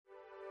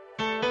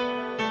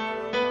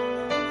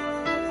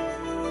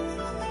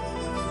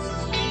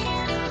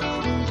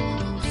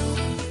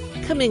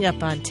Coming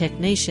up on Tech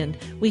Nation,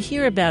 we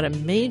hear about a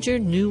major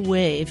new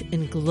wave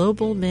in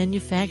global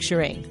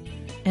manufacturing.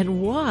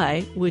 And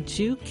why would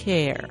you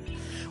care?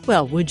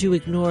 Well, would you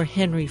ignore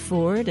Henry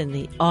Ford and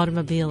the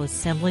automobile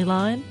assembly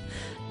line?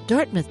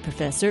 Dartmouth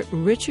professor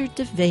Richard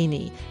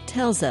Devaney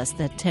tells us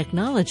that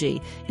technology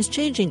is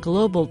changing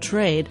global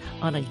trade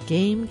on a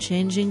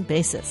game-changing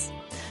basis.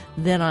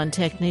 Then on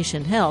Tech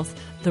Nation Health,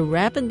 the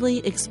rapidly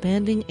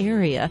expanding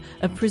area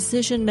of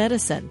precision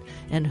medicine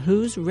and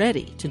who's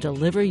ready to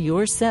deliver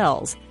your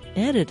cells,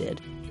 edited,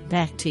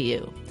 back to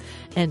you.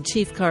 And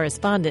Chief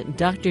Correspondent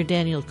Dr.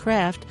 Daniel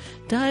Kraft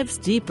dives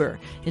deeper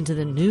into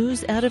the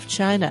news out of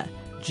China,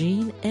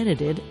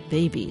 gene-edited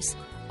babies.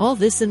 All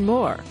this and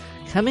more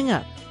coming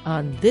up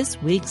on this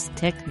week's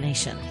Tech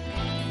Nation.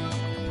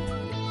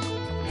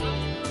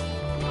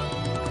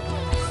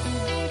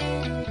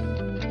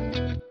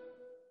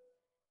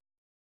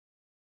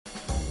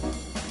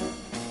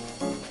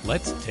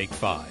 Let's Take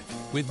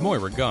 5 with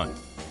Moira Gunn.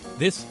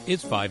 This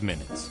is 5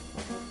 Minutes.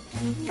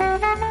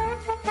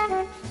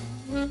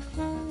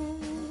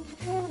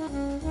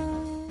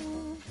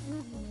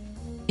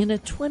 In a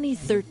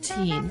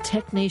 2013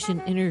 Tech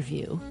Nation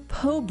interview,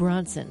 Poe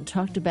Bronson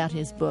talked about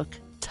his book,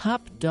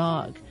 Top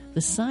Dog,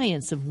 The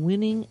Science of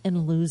Winning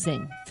and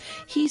Losing.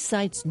 He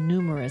cites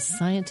numerous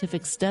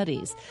scientific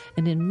studies,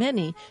 and in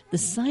many, the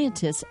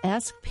scientists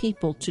ask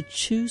people to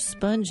chew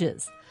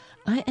sponges.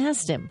 I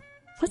asked him,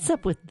 what's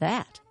up with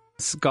that?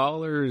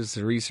 Scholars,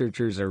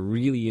 researchers are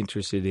really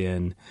interested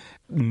in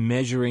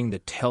measuring the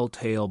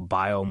telltale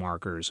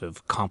biomarkers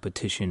of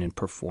competition and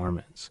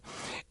performance.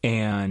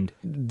 And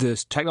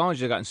this technology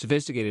has gotten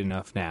sophisticated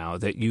enough now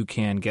that you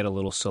can get a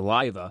little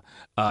saliva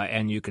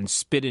and you can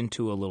spit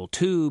into a little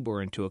tube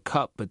or into a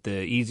cup, but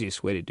the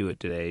easiest way to do it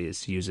today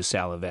is to use a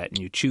salivette, and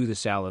you chew the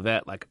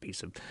salivette like a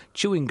piece of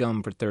chewing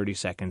gum for 30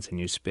 seconds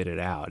and you spit it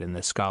out. And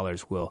the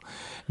scholars will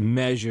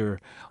measure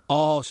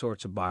all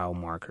sorts of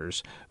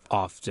biomarkers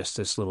off just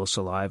this little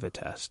saliva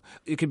test.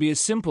 It could be as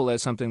simple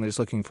as something that's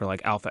looking for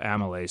like alpha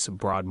amylase, a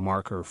broad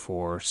marker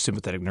for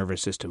sympathetic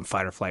nervous system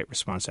fight or flight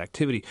response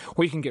activity,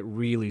 or you can get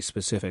really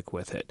specific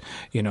with it,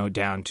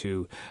 down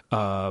to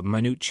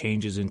minute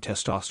changes in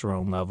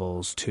testosterone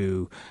levels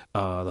to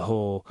the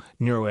whole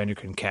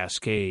neuroendocrine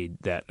cascade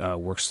that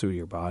works through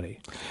your body.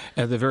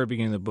 At the very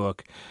beginning of the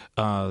book,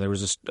 there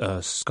was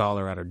a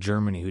scholar out of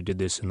Germany who did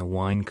this in the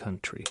wine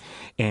country,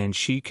 and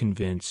she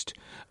convinced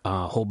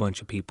a whole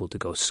bunch of people to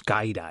go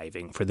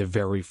skydiving for the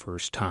very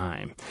first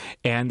time.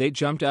 And they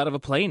jumped out of a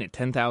plane at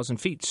 10,000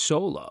 feet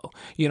solo,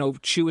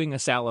 chewing a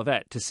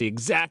salivette to see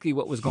exactly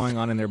what was going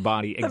on in their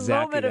body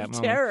exactly at that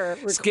moment. Terror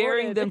recorded.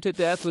 Scaring them to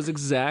death was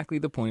exactly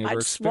the point of her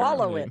experiment. I'd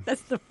swallow it.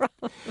 That's the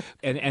problem.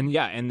 And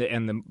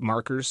the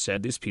markers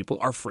said these people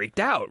are freaked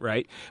out,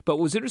 right? But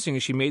what was interesting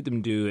is she made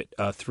them do it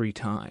 3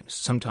 times,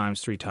 sometimes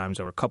 3 times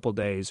over a couple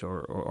days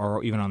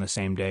or even on the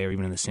same day or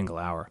even in a single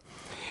hour.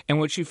 And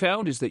what she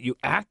found is that you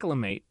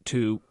acclimate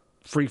to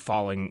free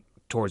falling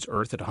towards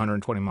Earth at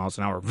 120 miles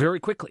an hour very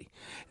quickly,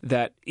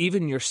 that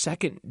even your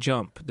second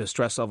jump, the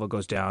stress level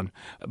goes down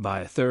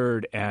by a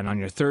third, and on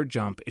your third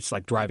jump, it's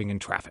like driving in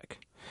traffic.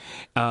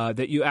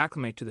 That you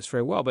acclimate to this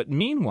very well. But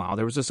meanwhile,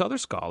 there was this other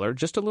scholar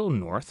just a little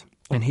north,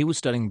 and he was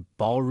studying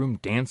ballroom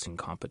dancing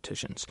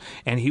competitions.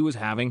 And he was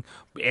having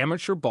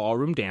amateur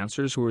ballroom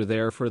dancers who were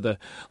there for the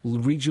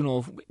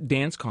regional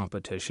dance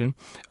competition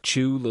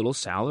chew little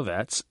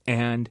salivettes,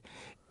 and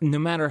no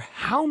matter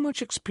how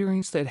much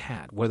experience they'd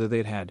had, whether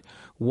they'd had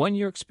 1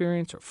 year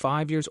experience or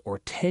 5 years or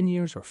 10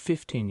 years or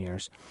 15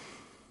 years,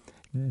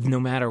 no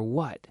matter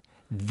what,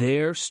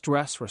 their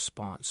stress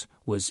response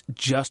was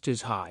just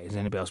as high as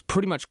anybody else,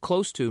 pretty much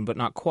close to, but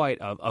not quite,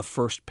 a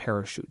first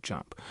parachute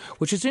jump,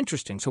 which is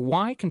interesting. So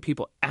why can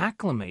people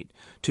acclimate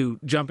to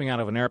jumping out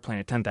of an airplane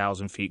at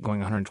 10,000 feet, going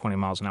 120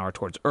 miles an hour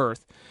towards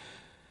Earth,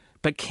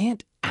 but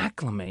can't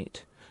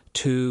acclimate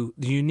to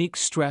the unique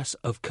stress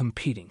of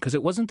competing? Because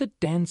it wasn't the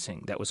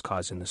dancing that was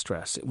causing the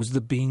stress. It was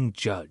the being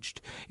judged.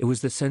 It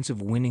was the sense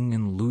of winning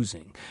and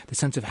losing, the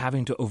sense of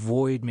having to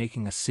avoid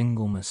making a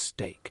single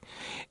mistake.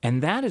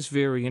 And that is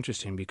very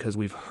interesting because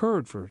we've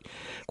heard for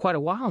quite a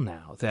while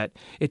now that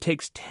it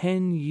takes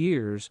 10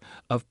 years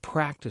of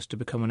practice to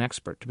become an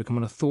expert, to become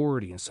an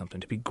authority in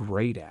something, to be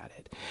great at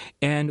it.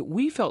 And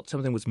we felt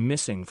something was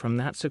missing from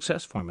that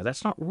success formula.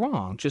 That's not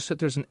wrong, just that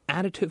there's an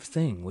additive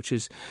thing, which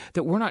is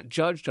that we're not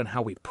judged on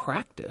how we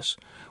practice.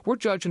 We're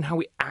judged on how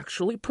we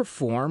actually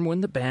perform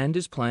when the band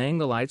is playing,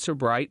 the lights are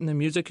bright, and the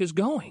music is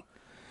going.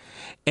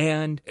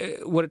 And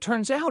what it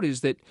turns out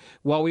is that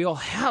while we all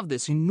have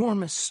this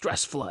enormous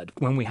stress flood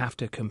when we have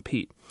to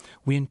compete,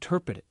 we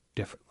interpret it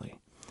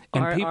differently.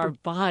 And our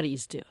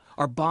bodies do.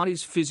 Our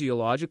bodies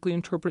physiologically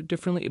interpret it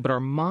differently, but our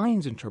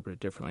minds interpret it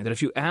differently. That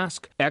if you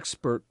ask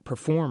expert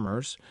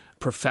performers,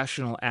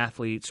 professional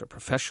athletes or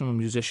professional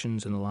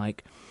musicians and the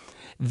like,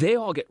 they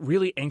all get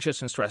really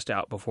anxious and stressed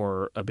out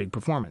before a big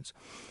performance.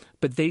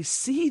 But they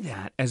see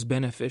that as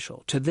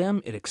beneficial. To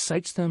them, it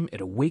excites them, it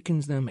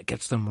awakens them, it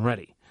gets them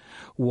ready.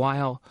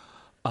 While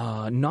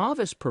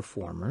novice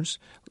performers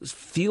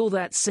feel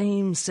that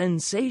same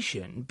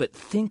sensation but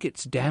think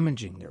it's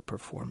damaging their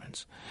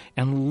performance.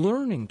 And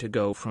learning to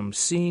go from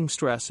seeing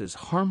stress as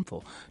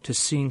harmful to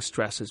seeing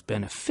stress as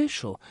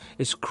beneficial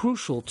is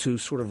crucial to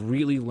sort of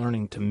really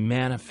learning to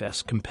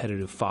manifest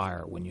competitive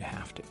fire when you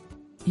have to.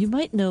 You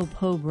might know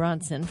Poe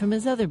Bronson from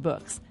his other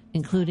books,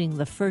 including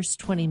The First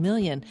 20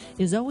 Million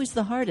is Always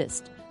the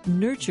Hardest,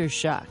 Nurture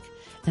Shock,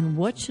 and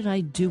What Should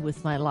I Do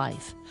with My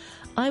Life?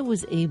 I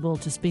was able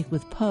to speak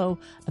with Poe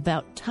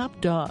about Top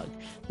Dog,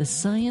 the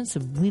science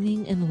of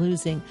winning and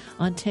losing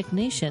on Tech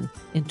Nation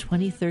in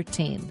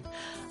 2013.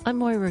 I'm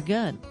Moira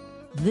Gunn.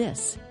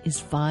 This is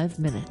 5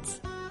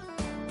 Minutes.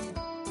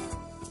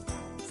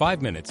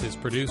 5 Minutes is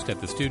produced at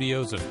the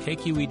studios of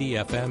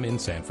KQED-FM in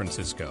San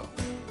Francisco.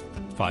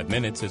 5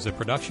 Minutes is a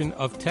production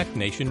of Tech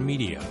Nation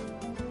Media.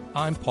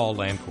 I'm Paul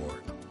Lancourt.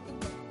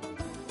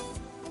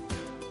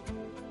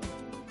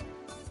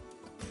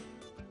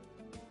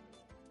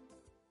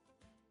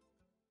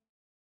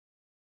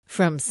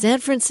 From San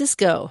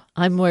Francisco,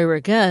 I'm Moira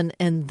Gunn,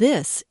 and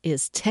this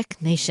is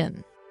Tech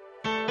Nation.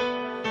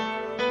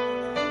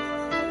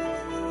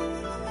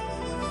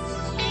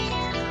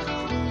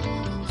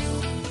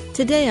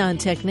 Today on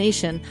Tech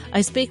Nation,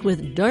 I speak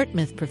with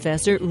Dartmouth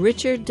professor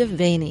Richard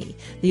Devaney,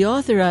 the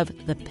author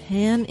of The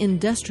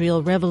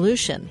Pan-Industrial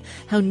Revolution,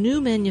 How New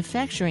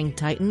Manufacturing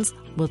Titans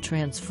Will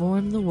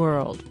Transform the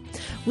World.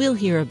 We'll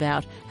hear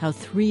about how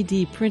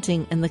 3D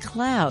printing and the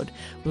cloud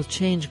will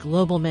change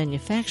global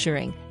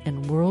manufacturing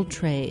and world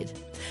trade.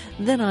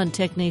 Then on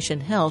Tech Nation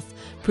Health,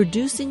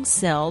 producing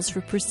cells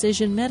for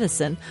precision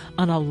medicine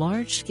on a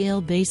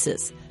large-scale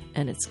basis,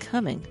 and it's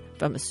coming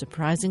from a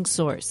surprising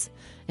source.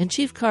 And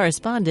Chief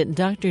Correspondent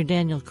Dr.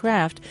 Daniel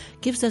Kraft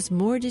gives us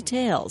more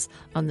details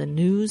on the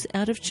news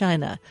out of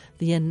China,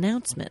 the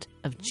announcement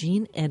of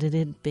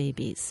gene-edited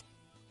babies.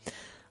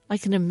 I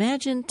can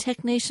imagine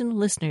Tech Nation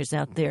listeners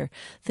out there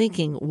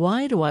thinking,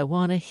 why do I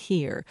want to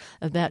hear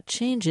about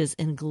changes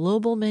in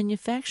global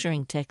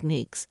manufacturing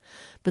techniques?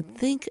 But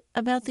think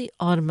about the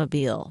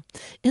automobile.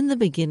 In the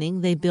beginning,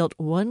 they built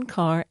one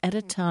car at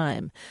a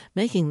time,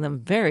 making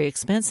them very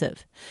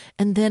expensive.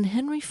 And then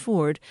Henry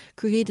Ford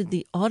created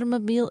the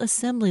automobile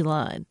assembly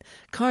line.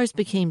 Cars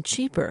became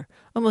cheaper.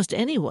 Almost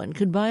anyone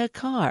could buy a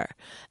car.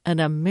 And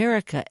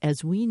America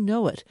as we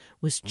know it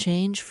was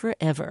changed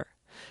forever.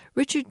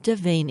 Richard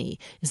Devaney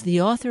is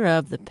the author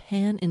of The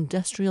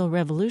Pan-Industrial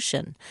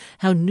Revolution,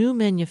 How New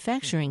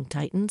Manufacturing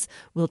Titans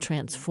Will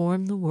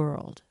Transform the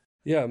World.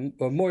 Yeah,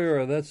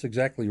 Moira, that's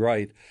exactly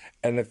right.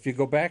 And if you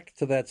go back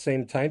to that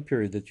same time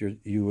period that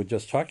you were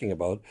just talking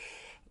about,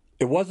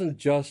 it wasn't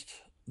just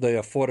the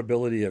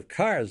affordability of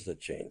cars that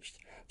changed.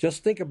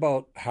 Just think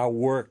about how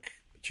work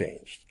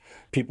changed.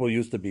 People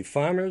used to be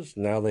farmers.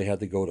 Now they had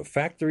to go to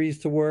factories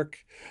to work.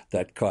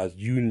 That caused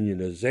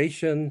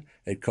unionization.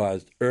 It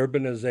caused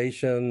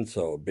urbanization.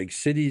 So big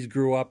cities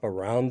grew up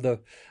around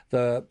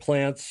the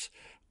plants.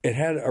 It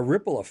had a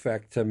ripple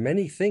effect to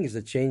many things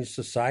that changed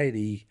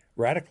society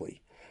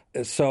radically.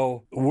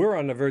 So we're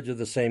on the verge of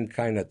the same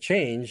kind of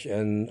change,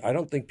 and I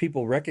don't think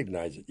people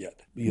recognize it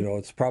yet. You know,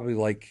 it's probably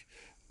like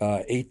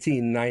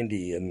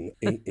 1890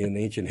 in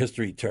ancient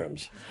history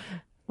terms.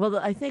 Well,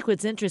 I think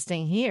what's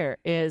interesting here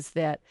is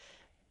that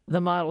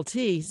the Model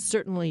T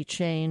certainly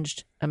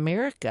changed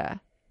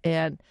America.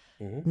 And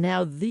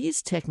now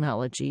these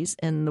technologies,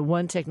 and the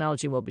one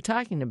technology we'll be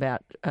talking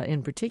about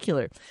in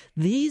particular,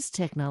 these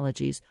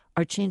technologies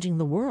are changing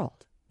the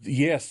world.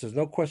 Yes, there's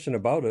no question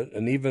about it.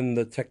 And even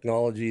the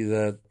technology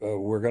that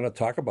we're going to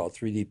talk about,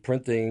 3D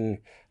printing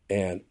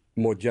and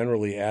more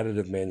generally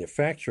additive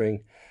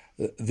manufacturing,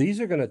 these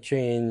are going to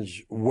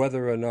change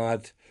whether or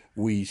not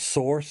we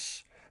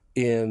source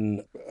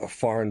in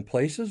foreign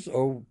places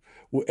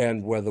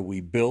and whether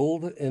we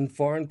build in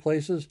foreign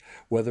places,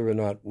 whether or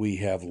not we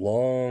have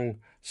long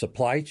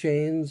supply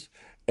chains.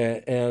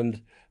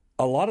 And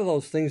a lot of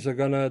those things are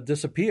going to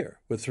disappear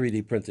with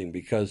 3D printing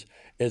because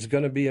it's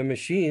going to be a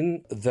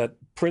machine that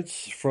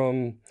prints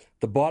from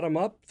the bottom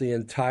up the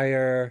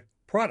entire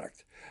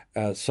product.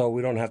 So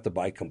we don't have to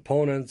buy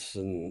components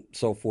and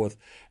so forth.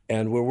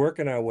 And we're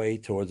working our way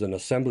towards an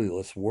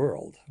assemblyless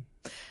world.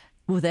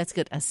 Oh, that's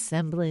good.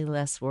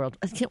 Assembly-less world.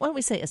 Why don't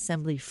we say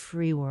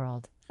assembly-free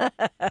world?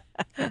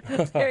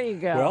 There you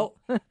go.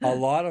 Well, a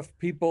lot of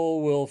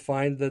people will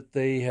find that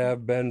they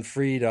have been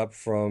freed up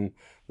from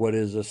what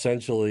is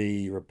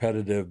essentially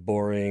repetitive,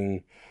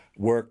 boring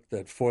work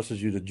that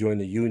forces you to join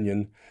the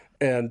union.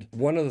 And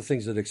one of the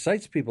things that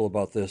excites people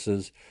about this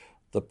is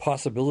the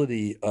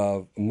possibility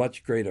of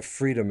much greater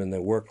freedom in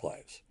their work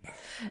lives.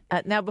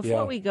 Now,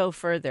 before we go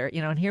further,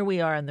 and here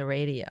we are on the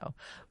radio,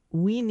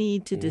 we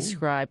need to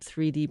describe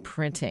 3D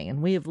printing. And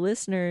we have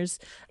listeners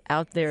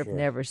out there who've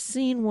never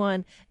seen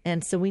one.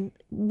 And so we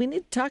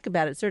need to talk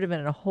about it sort of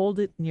in a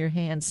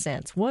hold-it-in-your-hand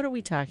sense. What are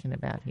we talking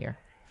about here?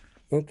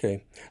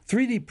 Okay.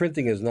 3D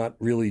printing is not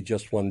really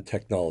just one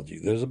technology.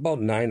 There's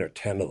about 9 or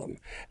 10 of them.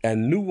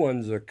 And new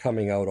ones are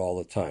coming out all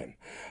the time.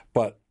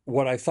 But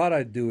what I thought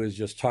I'd do is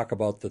just talk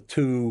about the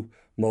two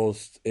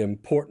most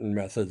important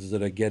methods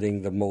that are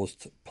getting the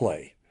most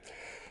play.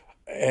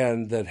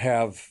 and that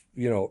have,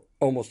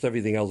 almost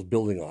everything else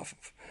building off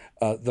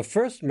of. The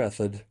first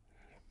method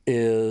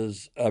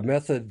is a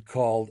method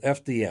called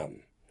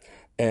FDM.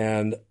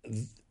 And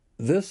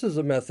this is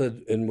a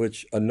method in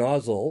which a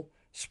nozzle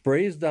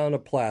sprays down a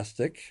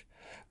plastic,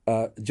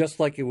 just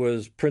like it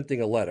was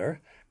printing a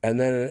letter, and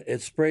then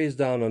it sprays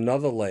down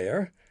another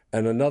layer,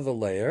 and another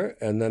layer,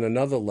 and then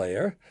another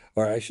layer.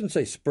 Or I shouldn't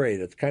say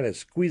sprayed, it kind of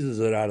squeezes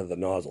it out of the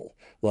nozzle,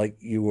 like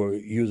you were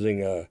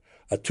using a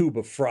tube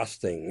of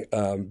frosting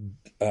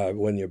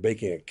when you're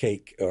baking a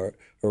cake, or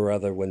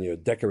rather when you're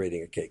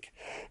decorating a cake.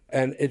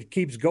 And it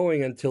keeps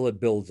going until it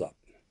builds up.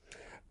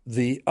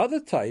 The other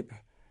type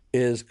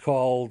is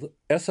called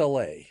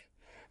SLA.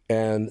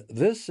 And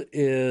this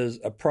is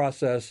a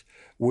process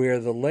where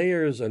the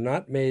layers are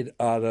not made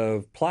out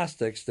of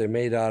plastics, they're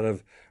made out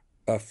of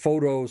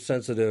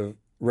photosensitive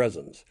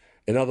resins.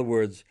 In other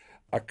words,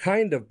 a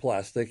kind of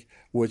plastic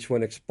which,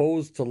 when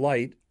exposed to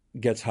light,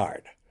 gets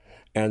hard.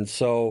 And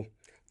so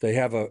they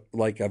have a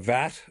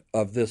vat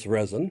of this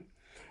resin.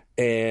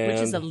 And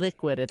which is a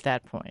liquid at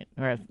that point,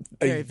 or a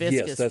very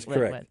viscous yes, that's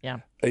liquid. correct. Yeah.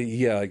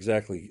 Yeah,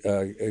 exactly.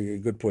 A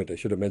good point. I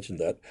should have mentioned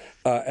that.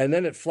 And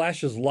then it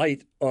flashes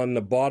light on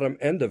the bottom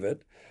end of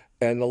it,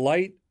 and the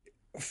light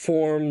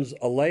forms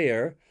a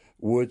layer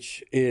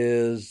which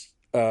is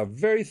a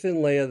very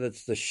thin layer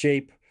that's the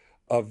shape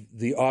of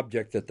the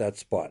object at that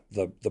spot,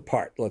 the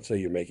part, let's say,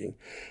 you're making.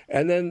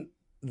 And then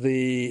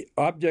the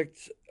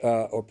object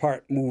or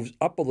part moves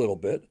up a little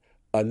bit.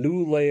 A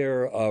new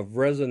layer of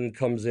resin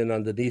comes in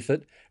underneath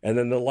it, and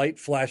then the light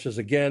flashes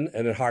again,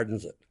 and it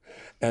hardens it.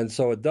 And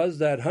so it does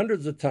that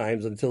hundreds of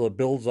times until it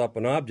builds up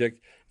an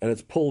object, and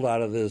it's pulled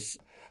out of this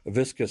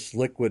viscous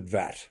liquid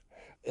vat.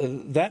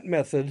 That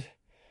method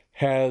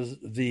has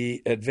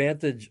the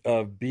advantage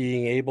of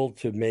being able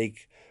to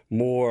make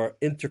more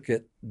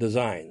intricate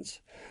designs,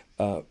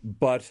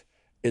 but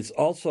it's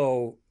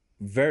also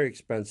very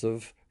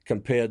expensive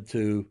compared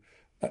to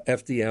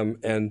FDM,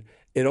 and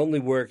it only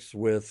works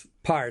with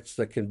parts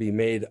that can be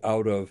made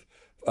out of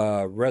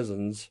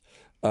resins,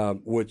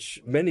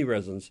 which many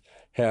resins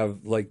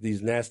have like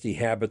these nasty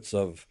habits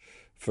of,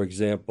 for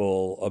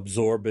example,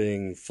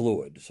 absorbing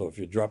fluid. So if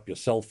you drop your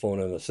cell phone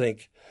in a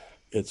sink,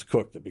 it's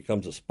cooked. It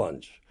becomes a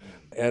sponge.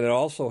 And it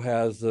also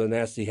has the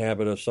nasty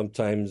habit of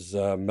sometimes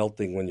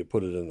melting when you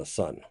put it in the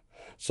sun.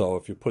 So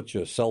if you put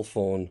your cell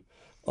phone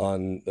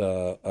on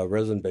a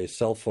resin-based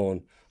cell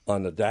phone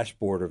on the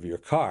dashboard of your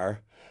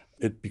car,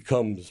 it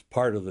becomes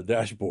part of the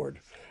dashboard.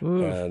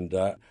 And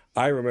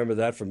I remember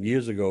that from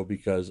years ago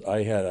because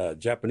I had a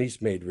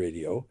Japanese-made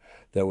radio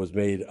that was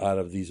made out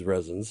of these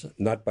resins,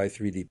 not by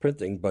 3D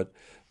printing,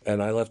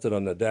 and I left it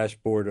on the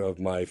dashboard of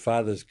my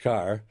father's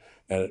car,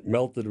 and it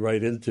melted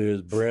right into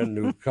his brand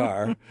new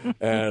car.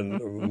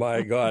 And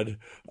my God,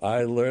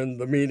 I learned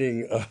the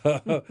meaning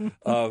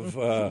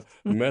of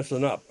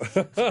messing up.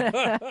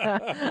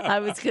 I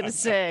was going to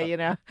say,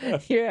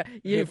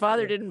 your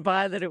father didn't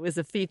buy that it was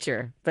a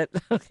feature, but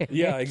okay.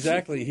 Yeah,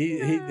 exactly. He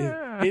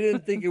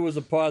didn't think it was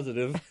a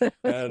positive,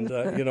 and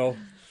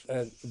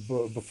and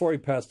before he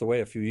passed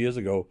away a few years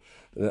ago,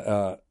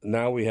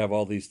 now we have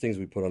all these things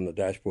we put on the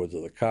dashboards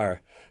of the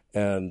car,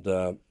 and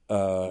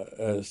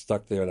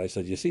stuck there. And I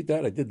said, "You see,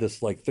 Dad, I did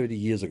this like 30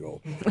 years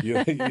ago.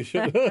 You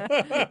should."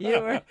 I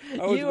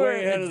was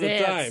way ahead of the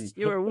time.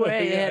 You were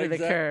way ahead of the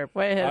curve.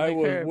 Way ahead of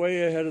the curve. I was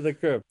way ahead of the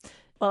curve.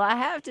 Well, I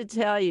have to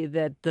tell you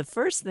that the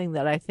first thing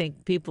that I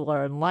think people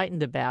are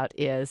enlightened about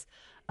is,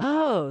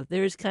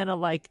 there's kind of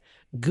like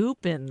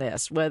goop in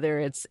this, whether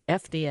it's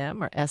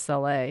FDM or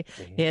SLA.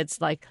 Mm-hmm.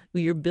 It's like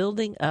you're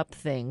building up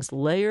things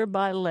layer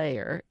by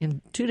layer in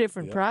two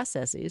different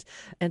processes.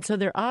 And so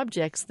they're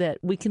objects that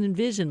we can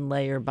envision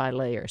layer by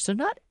layer. So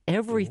not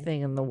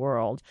everything in the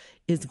world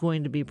is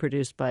going to be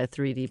produced by a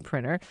 3D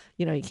printer.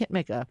 You can't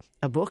make a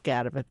book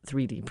out of a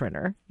 3D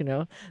printer,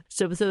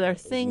 So there are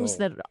things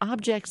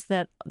objects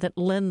that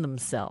lend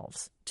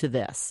themselves to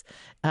this,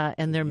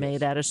 and they're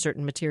made out of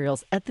certain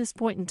materials at this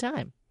point in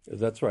time.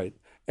 That's right.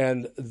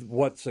 And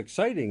what's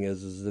exciting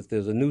is that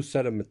there's a new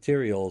set of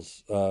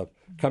materials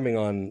coming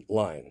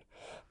online,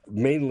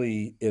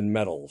 mainly in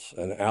metals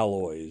and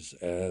alloys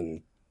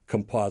and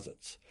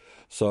composites.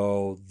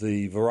 So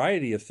the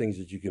variety of things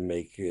that you can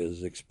make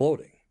is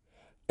exploding.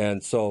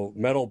 And so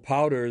metal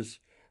powders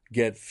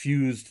get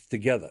fused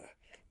together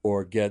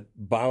or get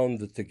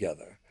bound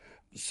together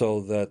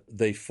so that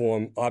they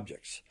form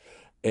objects.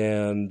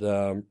 And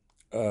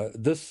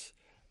this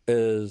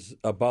is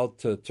about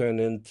to turn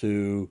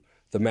into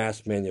the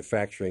mass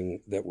manufacturing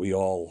that we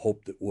all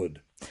hoped it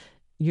would.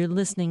 You're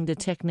listening to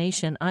Tech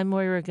Nation. I'm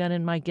Moira Gunn,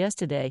 and my guest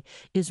today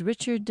is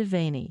Richard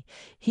Devaney.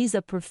 He's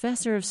a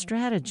professor of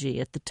strategy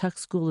at the Tuck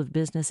School of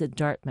Business at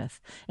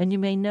Dartmouth, and you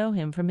may know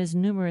him from his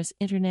numerous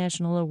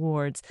international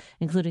awards,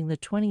 including the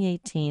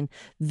 2018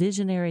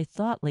 Visionary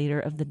Thought Leader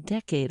of the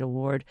Decade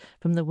Award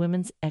from the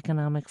Women's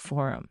Economic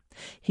Forum.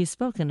 He's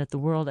spoken at the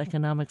World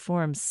Economic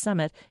Forum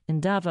Summit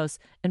in Davos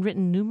and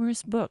written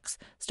numerous books,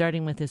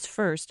 starting with his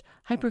first,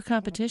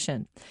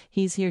 Hypercompetition.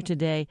 He's here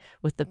today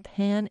with the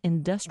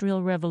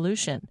Pan-Industrial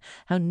Revolution, Innovation,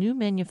 How New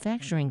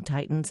Manufacturing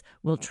Titans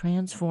Will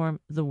Transform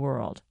the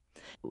World.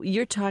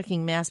 You're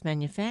talking mass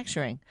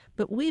manufacturing,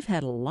 but we've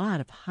had a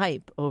lot of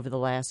hype over the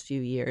last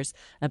few years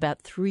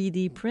about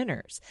 3D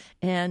printers,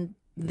 and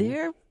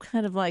they're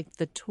kind of like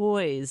the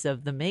toys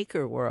of the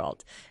maker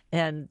world.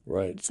 And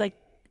It's like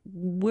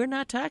we're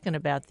not talking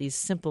about these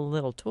simple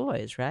little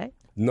toys, right?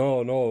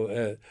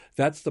 No.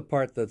 That's the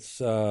part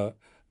that's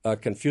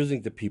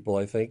confusing to people,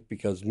 I think,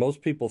 because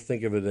most people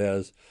think of it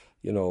as,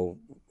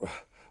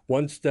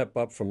 one step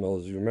up from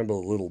those. You remember the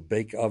little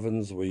bake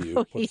ovens where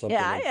you put something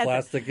in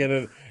plastic in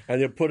it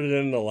and you put it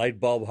in, the light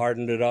bulb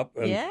hardened it up.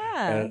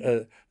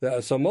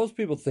 So most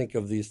people think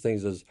of these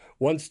things as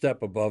one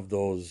step above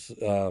those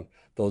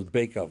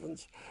bake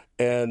ovens.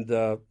 And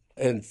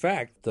in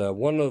fact,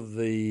 one of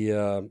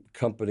the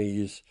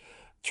companies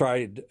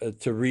tried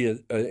to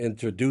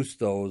reintroduce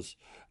those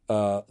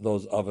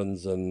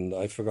ovens, and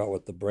I forgot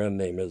what the brand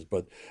name is,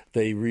 but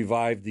they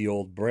revived the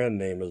old brand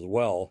name as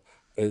well.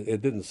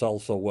 It didn't sell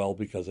so well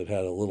because it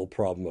had a little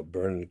problem of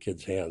burning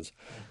kids' hands.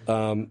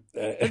 In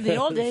the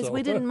old days,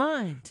 we didn't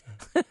mind.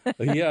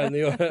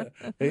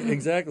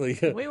 Exactly.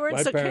 We weren't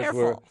my so parents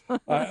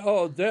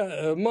careful.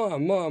 Dad,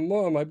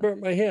 Mom, I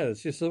burnt my hand.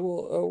 She said,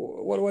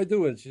 well, what do I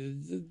do? And she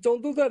said,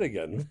 don't do that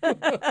again.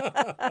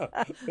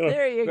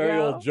 There you very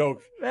go. Old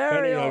joke.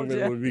 Very Any old young man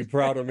joke. would be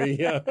proud of me.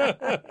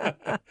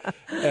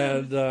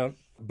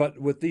 But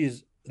with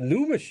these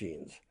new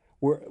machines,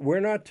 we're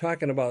not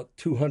talking about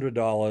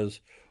 $200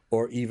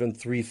 or even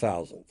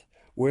 $3,000.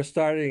 We're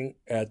starting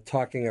at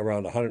talking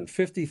around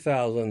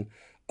 $150,000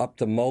 up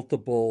to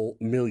multiple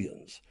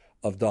millions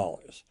of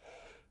dollars.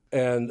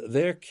 And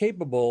they're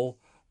capable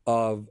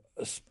of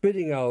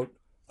spitting out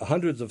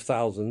hundreds of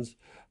thousands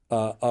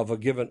of a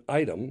given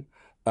item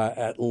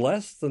at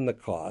less than the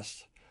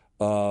cost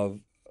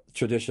of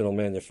traditional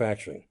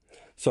manufacturing.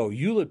 So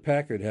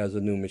Hewlett-Packard has a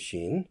new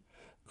machine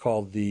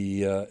called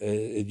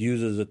it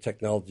uses a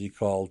technology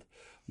called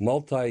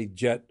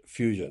multi-jet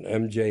fusion,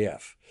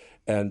 MJF.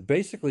 And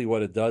basically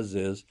what it does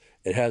is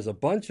it has a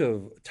bunch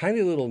of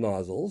tiny little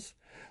nozzles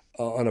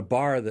on a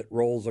bar that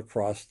rolls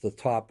across the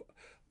top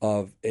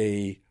of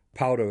a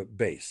powder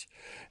base.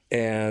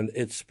 And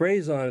it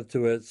sprays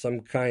onto it some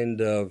kind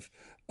of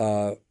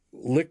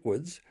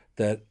liquids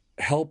that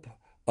help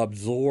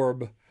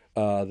absorb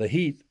the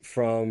heat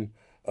from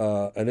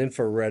an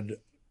infrared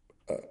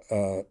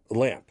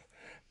lamp.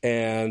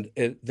 And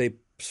they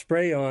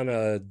spray on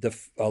a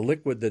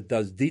liquid that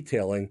does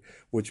detailing,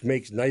 which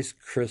makes nice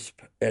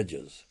crisp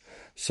edges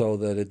so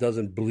that it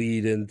doesn't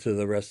bleed into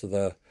the rest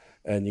of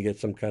and you get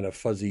some kind of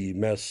fuzzy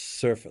mess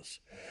surface.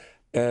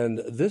 And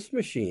this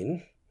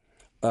machine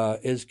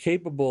is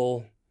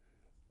capable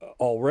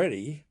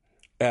already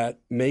at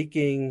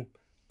making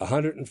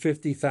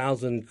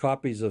 150,000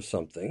 copies of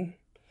something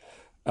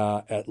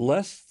at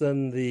less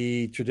than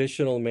the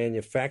traditional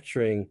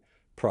manufacturing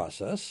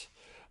process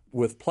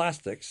with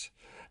plastics.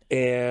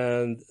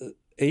 And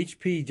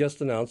HP just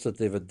announced that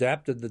they've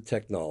adapted the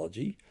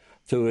technology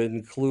to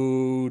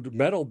include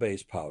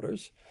metal-based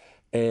powders.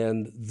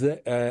 And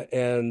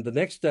the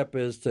next step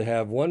is to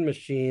have one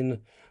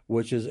machine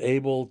which is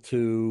able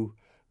to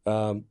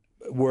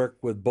work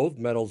with both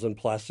metals and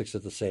plastics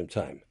at the same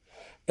time.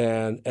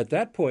 And at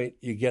that point,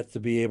 you get to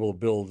be able to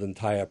build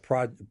entire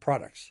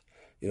products.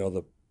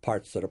 The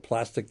parts that are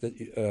plastic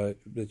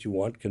that you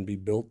want can be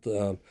built.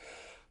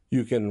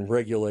 You can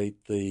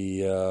regulate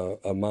the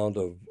amount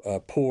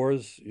of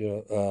pores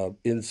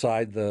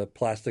inside the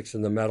plastics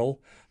and the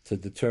metal to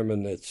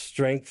determine its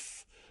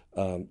strength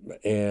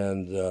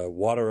and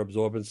water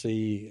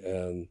absorbency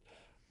and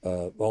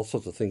all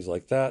sorts of things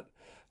like that.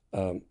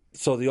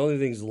 So the only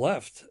things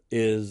left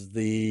is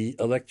the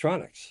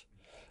electronics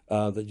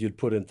that you'd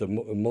put into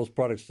most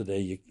products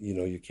today.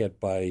 You can't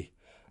buy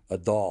a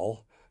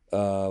doll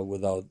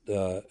without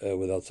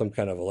some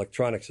kind of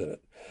electronics in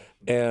it,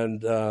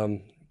 and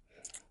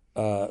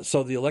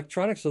so the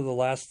electronics are the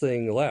last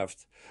thing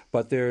left.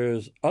 But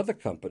there's other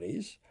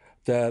companies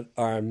that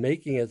are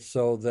making it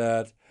so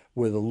that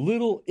with a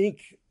little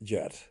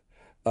inkjet,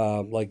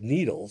 like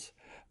needles,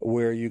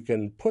 where you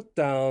can put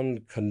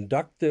down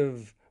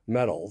conductive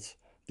metals,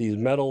 these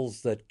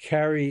metals that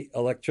carry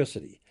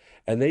electricity,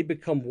 and they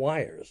become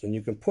wires, and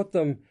you can put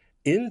them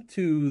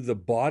into the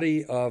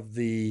body of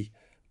the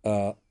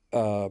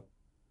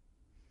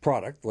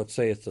product. Let's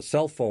say it's a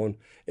cell phone.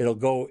 It'll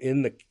go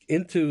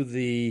into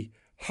the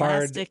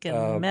hard plastic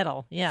and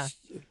metal. Yeah.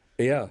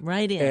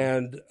 Right in.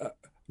 And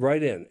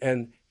right in.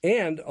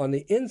 And on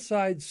the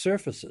inside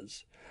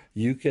surfaces,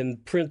 you can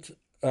print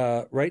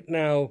right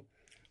now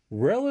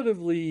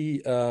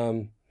relatively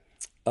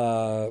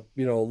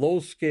low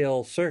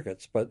scale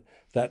circuits, but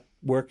that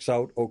works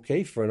out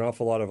okay for an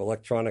awful lot of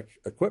electronic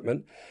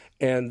equipment.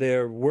 And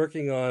they're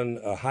working on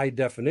a high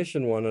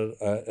definition one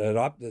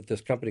at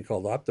this company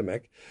called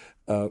Optimec,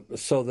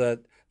 so that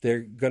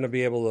they're going to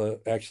be able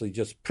to actually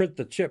just print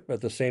the chip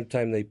at the same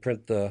time they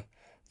print the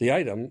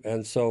item.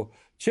 And so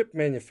chip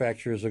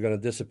manufacturers are going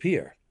to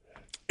disappear.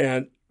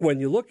 And when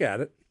you look at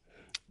it,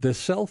 the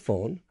cell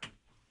phone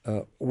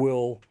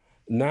will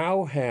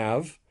now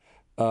have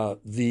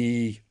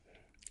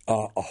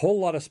a whole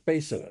lot of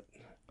space in it.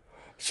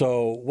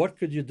 So what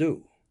could you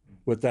do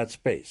with that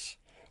space?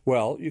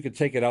 Well, you could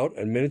take it out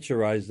and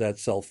miniaturize that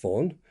cell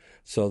phone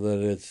so that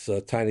it's a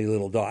tiny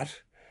little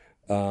dot,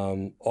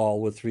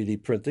 all with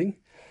 3D printing.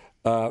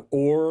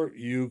 Or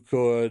you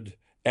could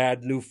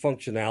add new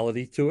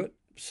functionality to it.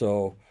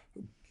 So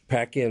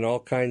pack in all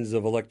kinds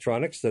of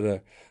electronics that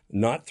are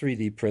not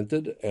 3D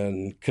printed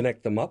and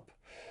connect them up.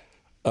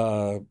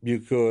 You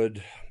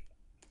could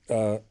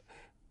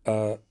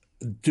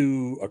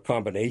do a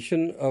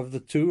combination of the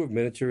two, of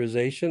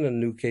miniaturization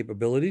and new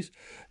capabilities.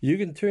 You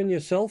can turn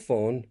your cell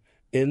phone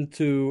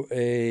into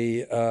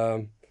a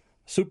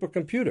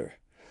supercomputer.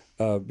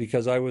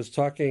 Because I was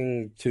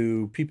talking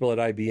to people at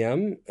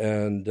IBM,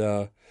 and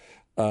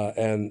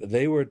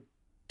they were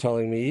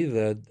telling me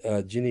that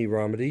Ginni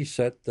Rometty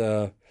set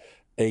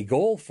a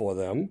goal for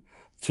them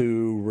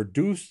to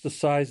reduce the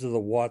size of the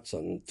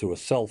Watson to a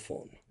cell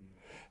phone.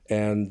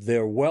 And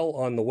they're well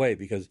on the way,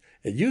 because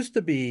it used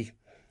to be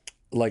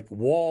like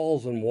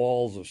walls and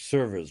walls of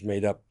servers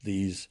made up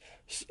these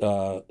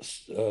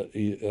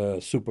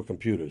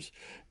supercomputers.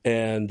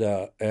 And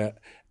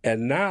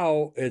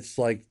now it's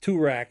like 2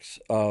 racks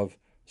of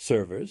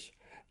servers,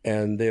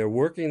 and they're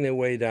working their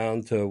way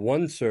down to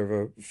one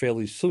server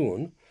fairly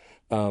soon.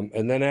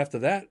 And then after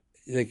that,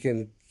 they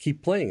can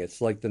keep playing.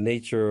 It's like the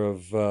nature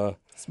of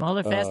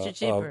smaller, faster,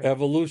 cheaper. Of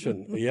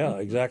evolution. Yeah,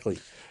 exactly.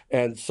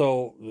 And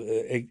so,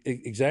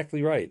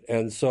 exactly right.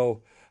 And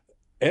so,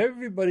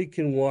 everybody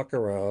can walk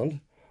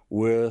around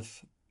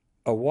with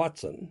a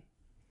Watson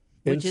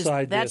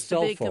inside their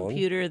cell phone. That's the big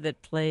computer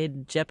that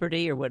played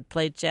Jeopardy or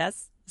played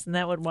chess? Isn't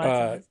that what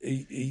Watson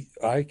was?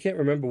 I can't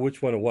remember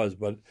which one it was,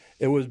 but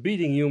it was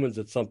beating humans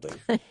at something.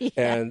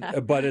 Yeah.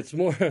 But it's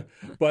more,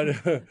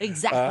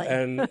 exactly.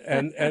 And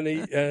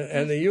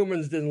the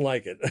humans didn't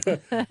like it.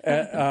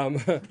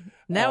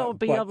 Now we'll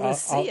be able to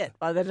see it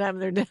by the time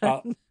they're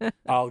done.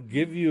 I'll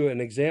give you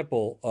an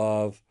example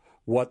of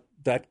what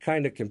that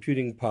kind of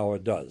computing power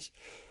does.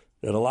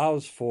 It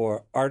allows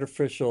for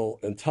artificial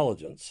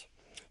intelligence,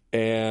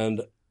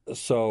 and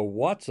so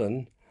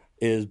Watson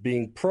is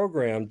being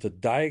programmed to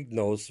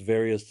diagnose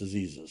various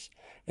diseases.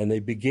 And they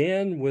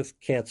began with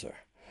cancer.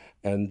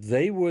 And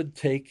they would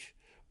take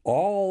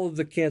all of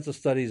the cancer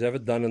studies ever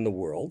done in the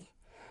world,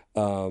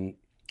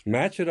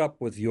 match it up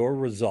with your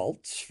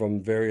results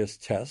from various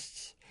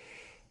tests,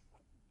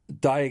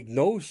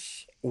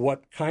 diagnose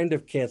what kind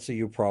of cancer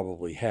you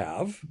probably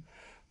have,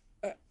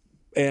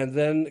 and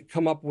then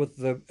come up with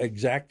the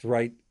exact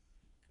right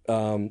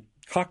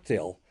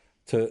cocktail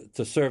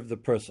to serve the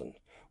person,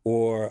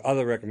 or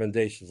other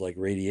recommendations like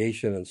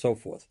radiation and so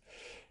forth.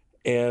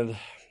 And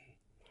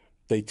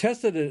they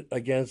tested it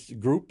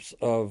against groups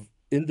of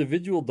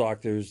individual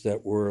doctors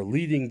that were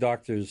leading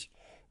doctors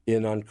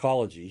in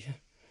oncology.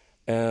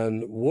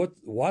 And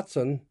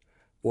Watson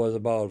was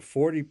about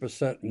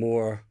 40%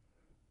 more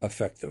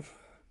effective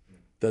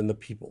than the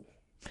people.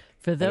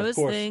 For those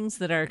things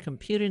that are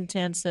compute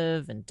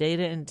intensive and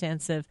data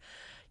intensive,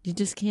 you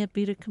just can't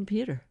beat a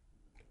computer.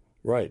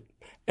 Right.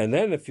 And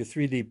then if you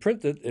 3D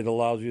print it, it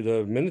allows you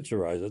to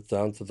miniaturize it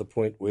down to the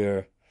point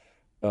where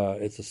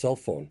it's a cell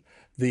phone.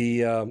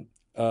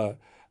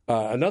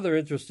 Another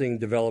interesting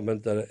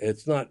development that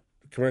it's not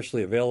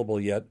commercially available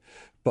yet,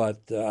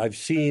 but I've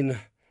seen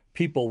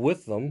people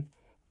with them,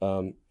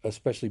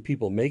 especially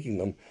people making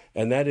them,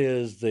 and that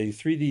is they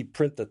 3D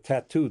print the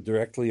tattoo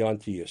directly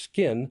onto your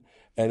skin,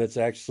 and it's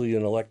actually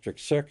an electric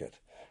circuit.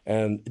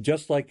 And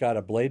just like out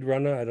of Blade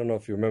Runner, I don't know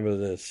if you remember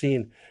the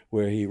scene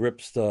where he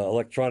rips the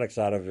electronics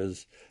out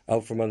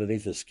from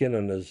underneath his skin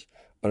on his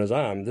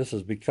arm. This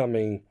is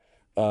becoming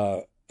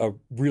a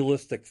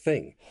realistic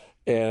thing.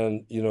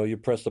 And, you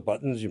press the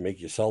buttons, you make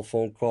your cell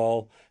phone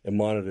call, it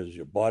monitors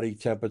your body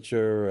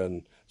temperature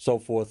and so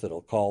forth.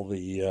 It'll call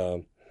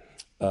the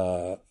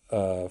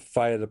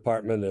fire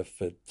department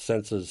if it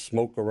senses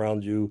smoke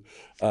around you.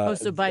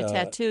 So by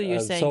tattoo,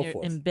 you're saying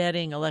you're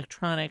embedding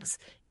electronics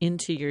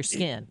into your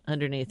skin,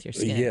 underneath your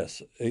skin.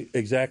 Yes,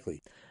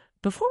 exactly.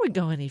 Before we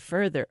go any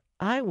further,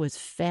 I was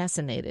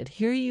fascinated.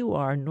 Here you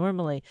are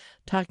normally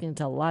talking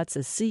to lots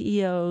of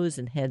CEOs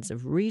and heads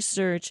of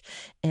research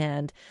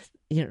and,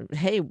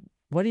 hey,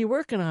 what are you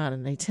working on?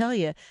 And they tell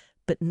you.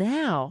 But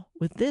now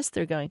with this,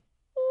 they're going,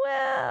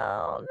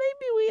 well,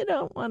 maybe we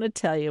don't want to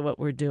tell you what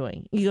we're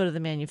doing. You go to the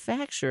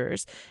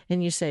manufacturers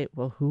and you say,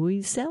 well, who are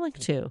you selling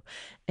to?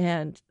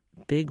 And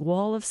big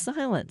wall of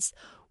silence.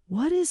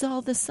 What is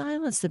all the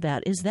silence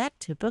about? Is that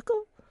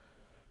typical?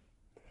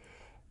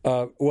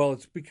 Well,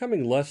 it's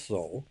becoming less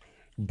so.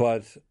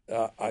 But,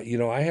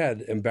 I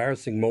had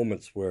embarrassing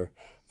moments where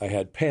I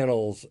had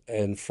panels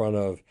in front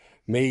of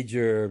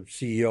major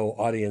CEO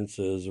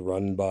audiences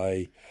run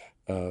by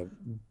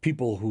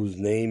people whose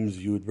names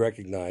you would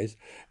recognize.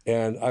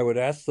 And I would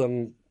ask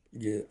them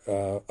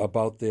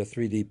about their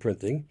 3D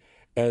printing,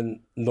 and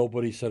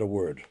nobody said a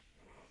word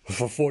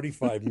for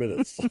 45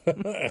 minutes.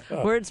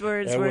 Words.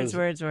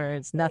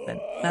 Nothing.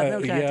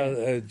 No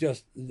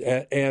content.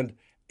 And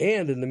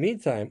And in the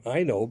meantime,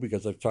 I know,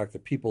 because I've talked to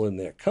people in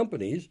their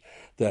companies,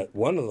 that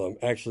one of them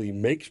actually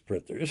makes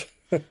printers.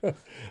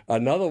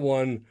 Another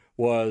one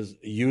was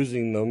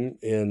using them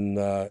in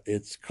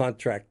its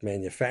contract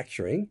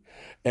manufacturing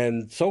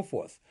and so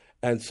forth.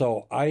 And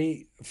so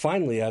I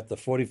finally, after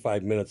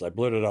 45 minutes, I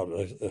blurted out,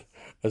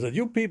 I said,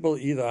 you people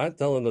either aren't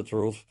telling the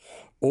truth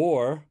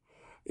or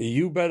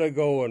you better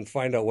go and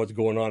find out what's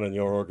going on in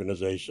your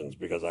organizations,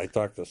 because I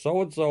talked to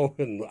so-and-so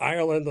in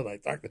Ireland and I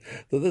talked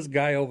to this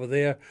guy over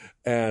there,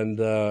 and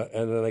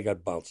then I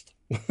got bounced.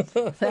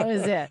 That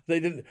was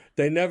it.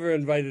 They never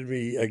invited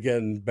me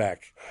again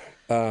back,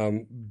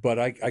 but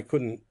I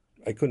couldn't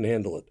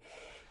handle it.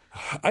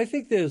 I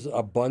think there's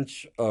a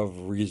bunch of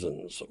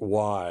reasons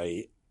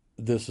why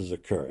this is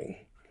occurring.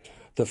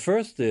 The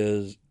first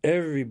is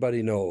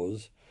everybody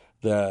knows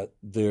that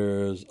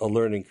there's a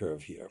learning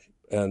curve here.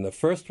 And the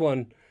first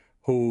one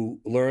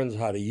who learns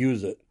how to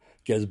use it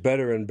gets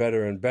better and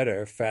better and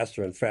better,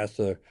 faster and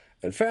faster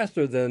and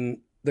faster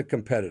than the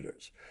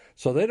competitors.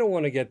 So they don't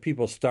want to get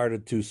people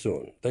started too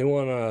soon. They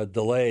want to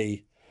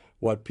delay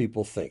what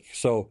people think.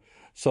 So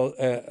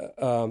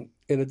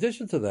in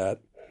addition to that,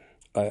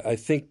 I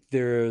think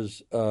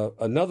there's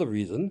another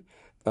reason,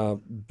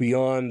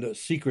 beyond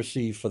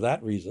secrecy for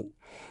that reason.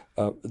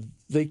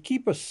 They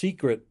keep a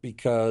secret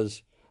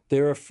because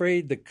they're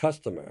afraid the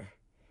customer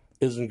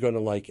isn't going to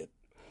like it.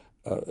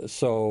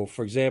 So,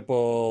 for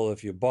example,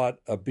 if you bought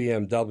a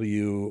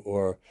BMW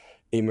or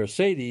a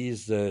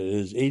Mercedes that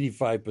is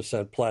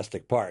 85%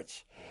 plastic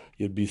parts,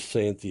 you'd be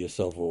saying to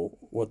yourself, well,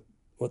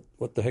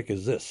 what the heck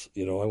is this?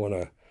 You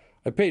know,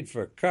 I paid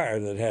for a car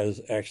that has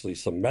actually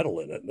some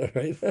metal in it,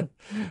 right?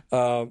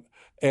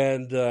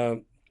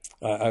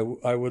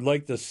 I would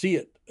like to see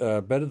it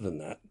better than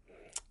that.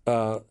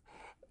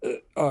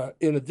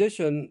 In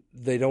addition,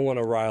 they don't want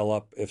to rile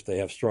up if they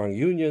have strong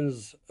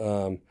unions. They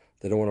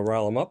don't want to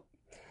rile them up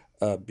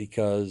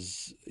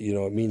because,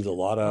 it means a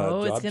lot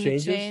of job changes.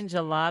 It's going to change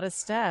a lot of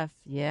stuff.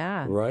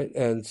 Yeah. Right.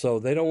 And so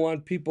they don't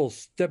want people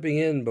stepping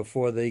in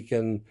before they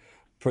can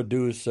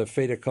produce a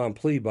fait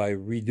accompli by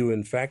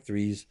redoing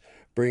factories,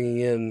 bringing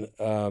in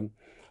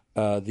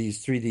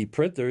these 3D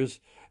printers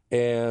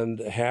and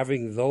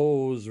having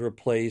those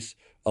replace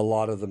a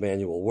lot of the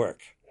manual work.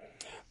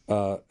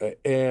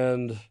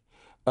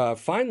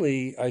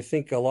 Finally, I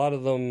think a lot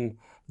of them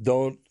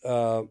don't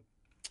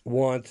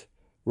want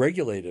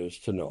regulators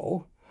to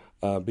know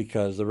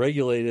because the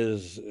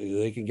regulators,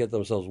 they can get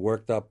themselves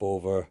worked up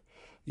over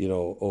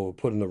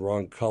putting the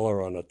wrong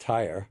color on a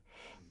tire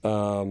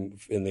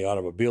in the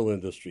automobile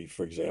industry,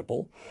 for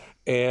example.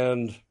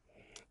 And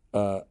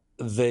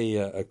they,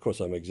 of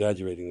course, I'm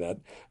exaggerating that,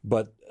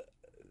 but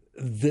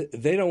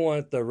they don't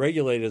want the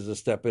regulators to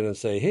step in and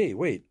say, hey,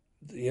 wait,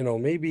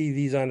 maybe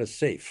these aren't as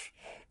safe,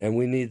 and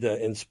we need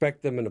to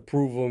inspect them and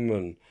approve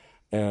them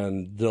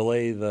and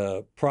delay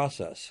the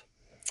process.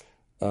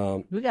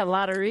 We got a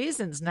lot of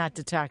reasons not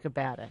to talk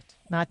about it,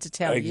 not to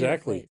tell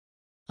exactly. you.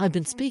 I've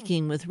been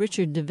speaking with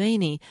Richard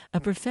Devaney, a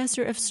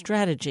professor of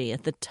strategy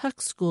at the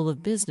Tuck School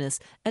of Business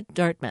at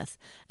Dartmouth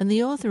and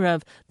the author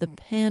of The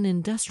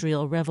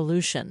Pan-Industrial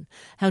Revolution,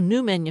 How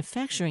New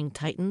Manufacturing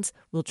Titans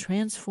Will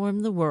Transform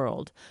the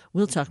World.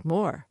 We'll talk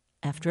more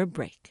after a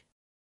break.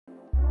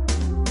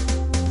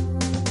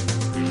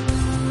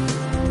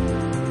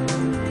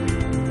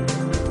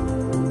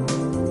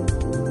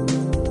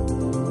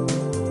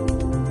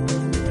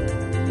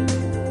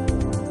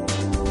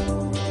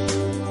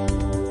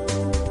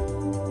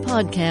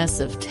 Podcasts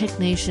of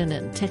TechNation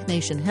and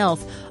TechNation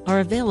Health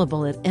are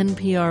available at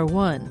NPR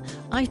One,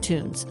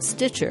 iTunes,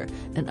 Stitcher,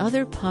 and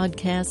other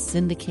podcast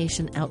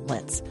syndication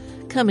outlets.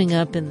 Coming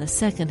up in the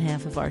second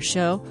half of our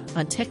show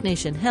on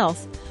TechNation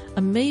Health,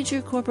 a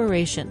major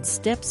corporation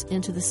steps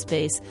into the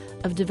space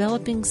of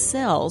developing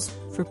cells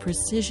for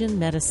precision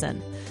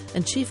medicine.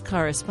 And chief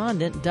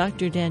correspondent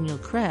Dr. Daniel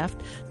Kraft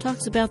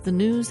talks about the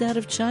news out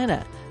of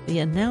China, the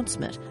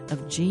announcement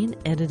of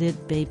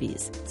gene-edited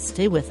babies.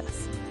 Stay with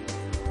us.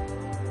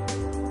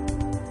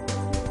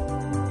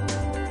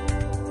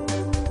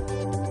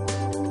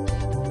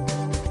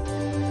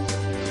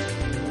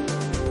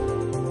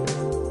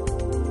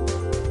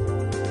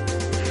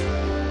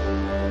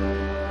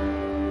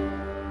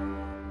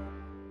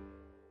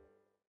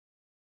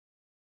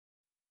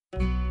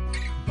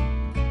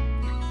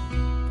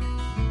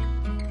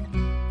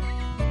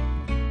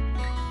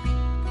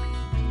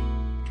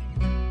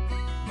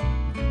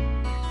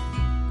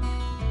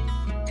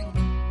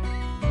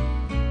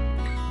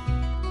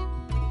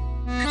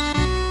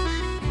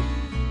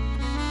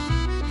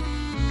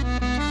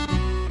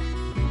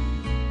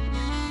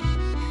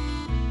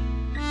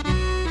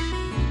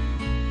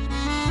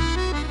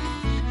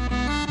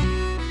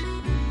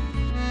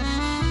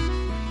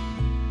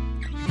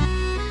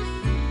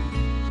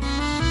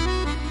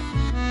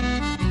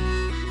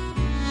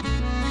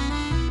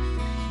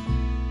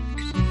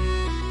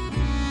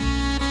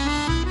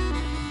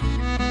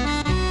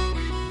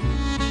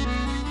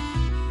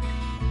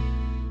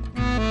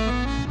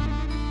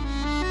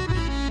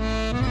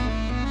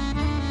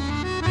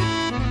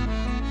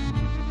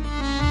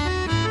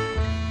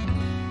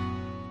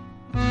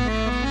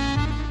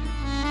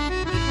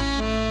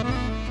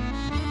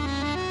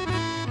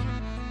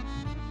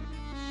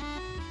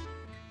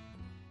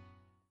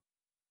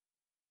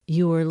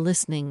 You're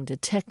listening to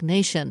Tech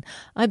Nation.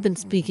 I've been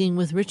speaking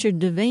with Richard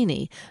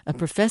Devaney, a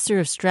professor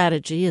of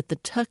strategy at the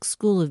Tuck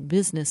School of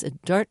Business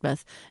at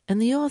Dartmouth and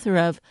the author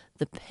of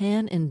The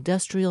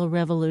Pan-Industrial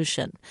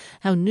Revolution: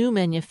 How New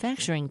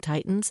Manufacturing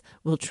Titans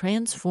Will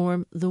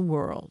Transform the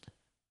World.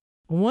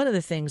 One of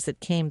the things that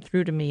came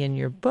through to me in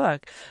your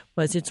book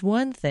was it's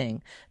one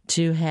thing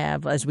to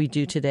have, as we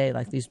do today,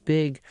 like these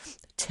big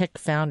tech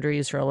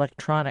foundries for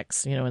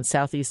electronics, in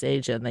Southeast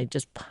Asia, and they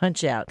just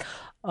punch out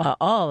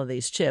all of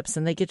these chips,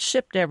 and they get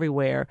shipped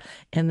everywhere,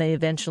 and they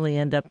eventually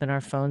end up in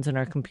our phones and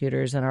our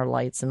computers and our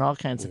lights and all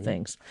kinds of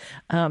things.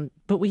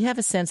 But we have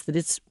a sense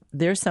that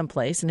there's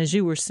someplace, and as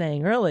you were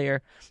saying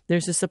earlier,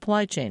 there's a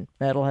supply chain.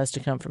 Metal has to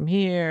come from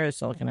here,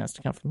 silicon has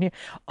to come from here,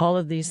 all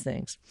of these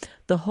things.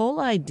 The whole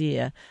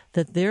idea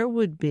that there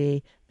would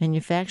be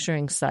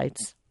manufacturing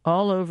sites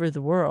all over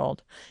the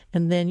world,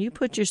 and then you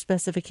put your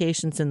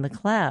specifications in the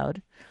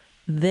cloud,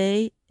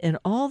 they, in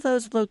all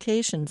those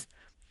locations,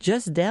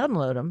 just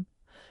download them.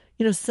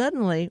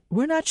 Suddenly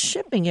we're not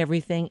shipping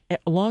everything at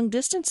long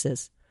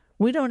distances.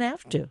 We don't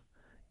have to.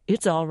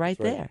 It's all right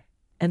there.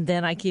 And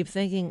then I keep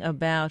thinking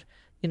about,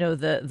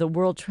 the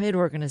World Trade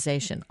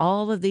Organization,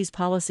 all of these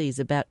policies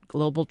about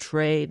global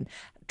trade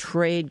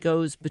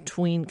goes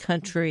between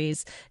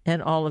countries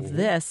and all of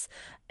this.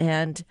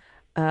 And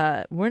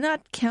we're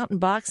not counting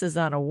boxes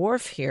on a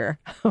wharf here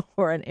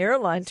or an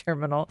airline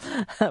terminal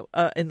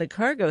in the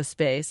cargo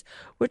space.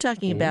 We're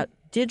talking about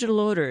digital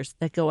orders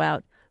that go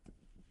out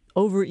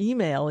over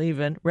email,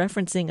 even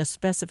referencing a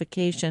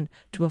specification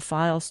to a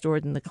file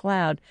stored in the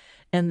cloud,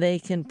 and they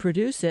can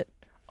produce it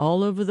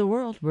all over the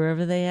world,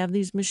 wherever they have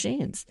these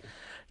machines.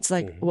 It's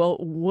like, well,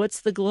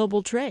 what's the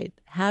global trade?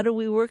 How do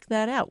we work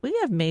that out? We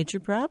have major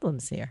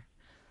problems here.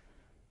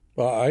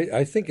 Well,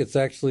 I think it's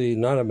actually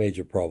not a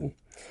major problem.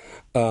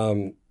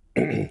 No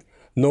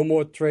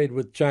more trade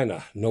with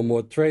China, no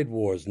more trade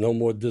wars, no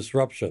more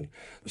disruption.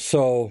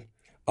 So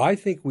I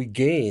think we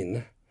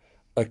gain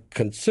a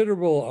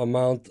considerable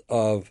amount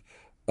of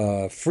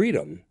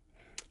freedom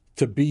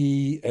to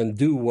be and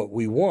do what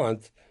we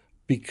want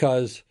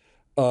because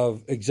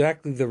of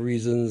exactly the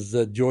reasons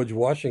that George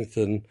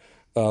Washington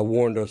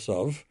warned us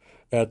of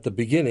at the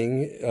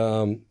beginning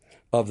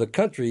of the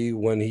country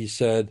when he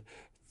said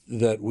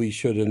that we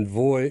should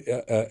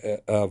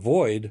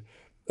avoid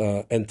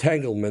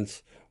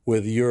entanglements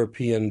with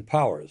European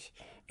powers.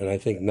 And I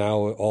think now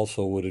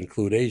also would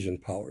include Asian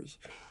powers.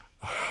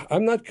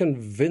 I'm not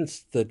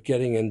convinced that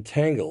getting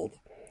entangled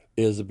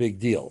is a big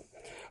deal.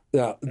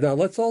 Now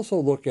let's also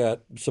look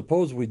at,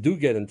 suppose we do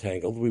get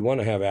entangled, we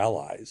want to have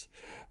allies.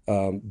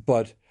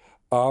 But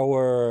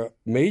our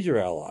major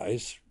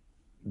allies,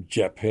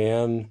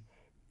 Japan,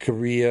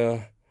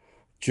 Korea,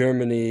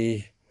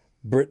 Germany,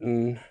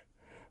 Britain,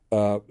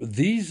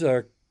 these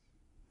are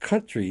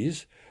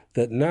countries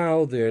that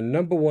now their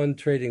number one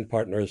trading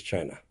partner is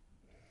China.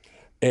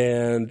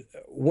 And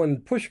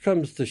when push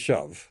comes to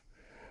shove,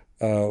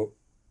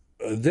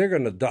 they're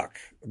going to duck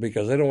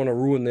because they don't want to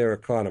ruin their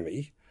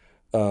economy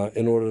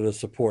in order to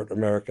support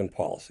American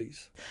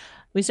policies.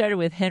 We started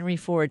with Henry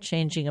Ford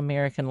changing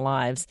American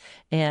lives,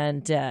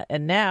 and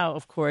now,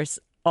 of course,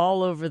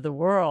 all over the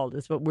world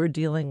is what we're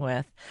dealing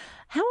with.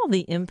 How will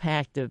the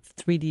impact of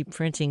 3D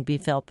printing be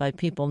felt by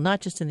people,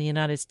 not just in the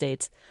United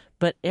States,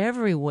 but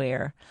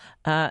everywhere,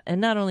 and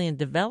not only in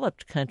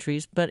developed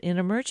countries, but in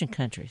emerging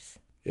countries?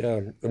 Yeah,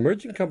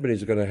 emerging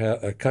countries are going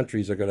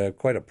to have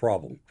quite a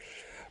problem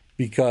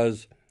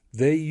because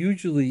they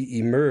usually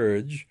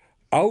emerge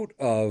out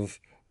of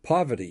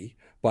poverty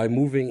by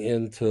moving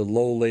into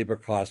low labor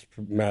cost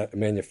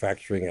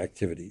manufacturing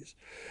activities.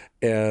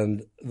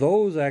 And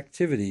those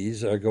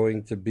activities are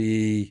going to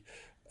be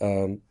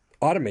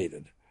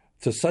automated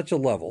to such a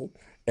level.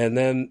 And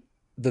then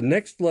the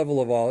next level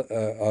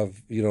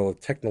of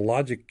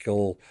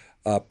technological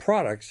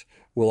products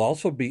will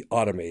also be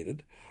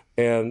automated.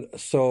 And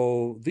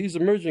so these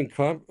emerging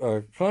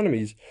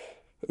economies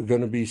are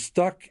going to be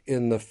stuck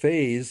in the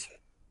phase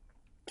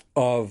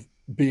of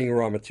being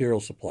raw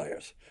material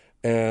suppliers.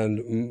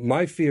 And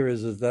my fear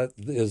is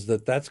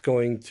that that's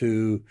going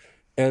to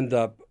end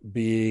up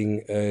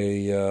being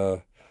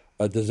a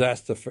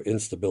disaster for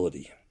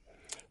instability.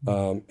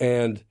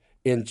 And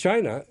in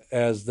China,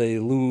 as they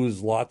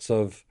lose lots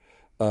of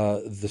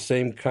the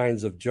same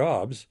kinds of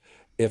jobs,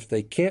 if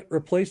they can't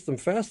replace them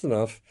fast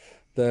enough,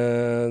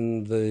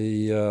 then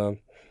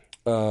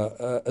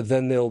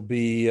there'll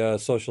be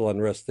social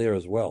unrest there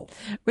as well.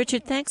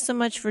 Richard, thanks so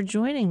much for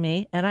joining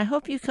me, and I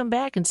hope you come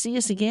back and see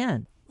us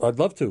again. I'd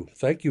love to.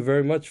 Thank you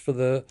very much for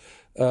the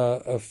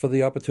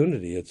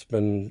opportunity. It's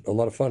been a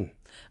lot of fun.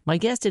 My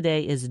guest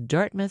today is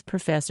Dartmouth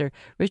professor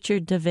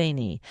Richard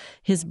Devaney.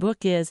 His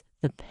book is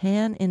The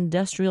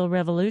Pan-Industrial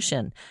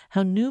Revolution: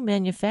 How New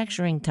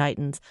Manufacturing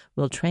Titans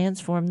Will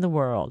Transform the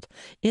World.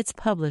 It's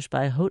published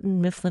by Houghton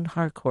Mifflin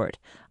Harcourt.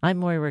 I'm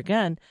Moira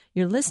Gunn.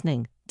 You're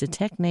listening to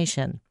Tech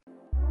Nation.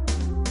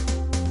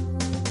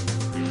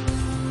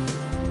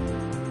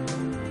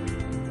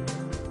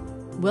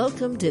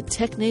 Welcome to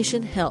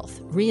TechNation Health,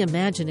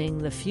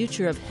 reimagining the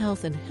future of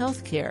health and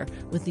healthcare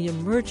with the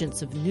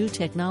emergence of new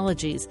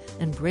technologies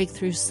and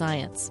breakthrough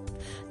science.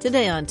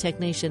 Today on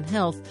TechNation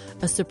Health,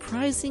 a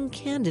surprising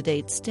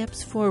candidate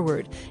steps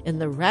forward in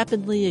the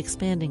rapidly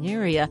expanding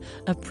area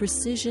of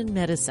precision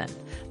medicine.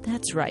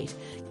 That's right,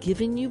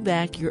 giving you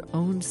back your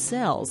own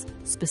cells,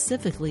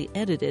 specifically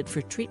edited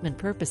for treatment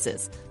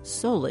purposes,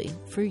 solely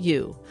for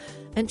you.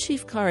 And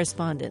Chief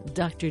Correspondent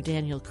Dr.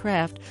 Daniel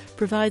Kraft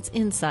provides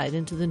insight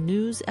into the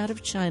news out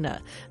of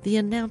China, the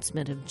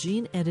announcement of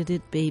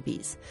gene-edited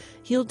babies.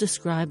 He'll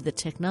describe the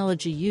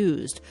technology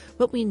used,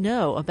 what we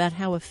know about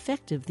how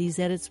effective these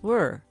edits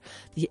were,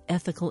 the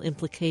ethical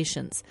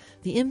implications,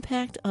 the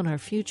impact on our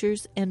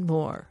futures, and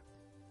more.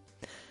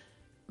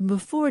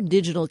 Before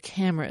digital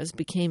cameras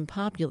became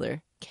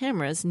popular,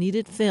 cameras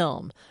needed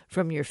film,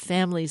 from your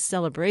family's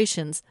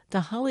celebrations to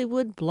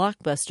Hollywood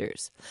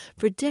blockbusters.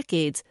 For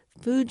decades,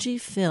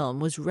 Fujifilm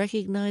was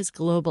recognized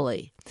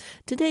globally.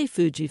 Today,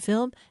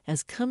 Fujifilm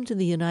has come to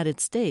the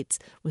United States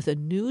with a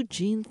new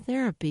gene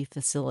therapy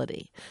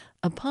facility.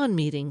 Upon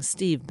meeting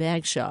Steve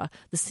Bagshaw,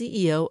 the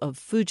CEO of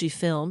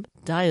Fujifilm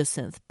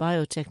Diosynth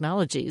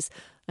Biotechnologies,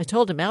 I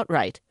told him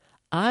outright,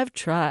 "I've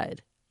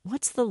tried.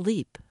 What's the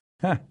leap?"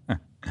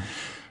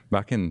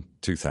 Back in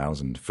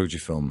 2000,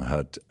 Fujifilm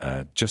had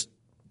just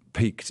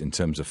peaked in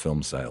terms of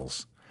film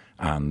sales,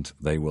 and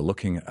they were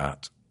looking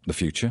at the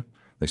future.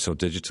 They saw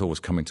digital was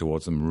coming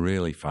towards them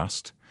really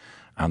fast,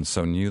 and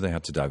so knew they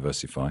had to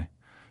diversify.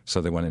 So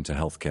they went into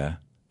healthcare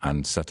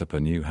and set up a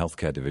new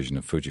healthcare division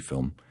of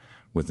Fujifilm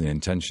with the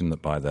intention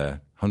that by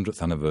their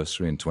 100th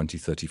anniversary in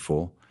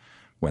 2034,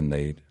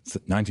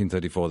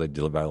 1934, they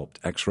developed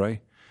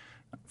X-ray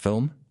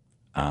film,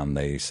 and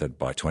they said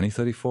by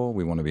 2034,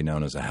 we want to be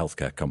known as a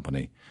healthcare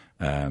company.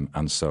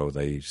 And so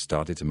they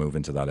started to move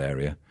into that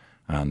area.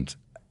 And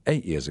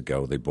 8 years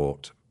ago, they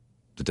bought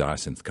the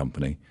Diosynth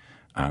company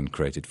and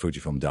created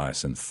Fujifilm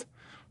Diosynth.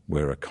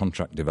 We're a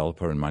contract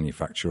developer and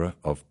manufacturer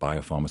of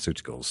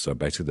biopharmaceuticals. So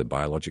basically the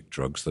biologic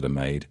drugs that are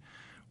made,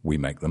 we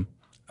make them.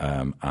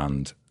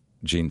 And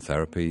gene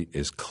therapy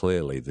is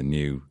clearly the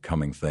new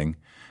coming thing.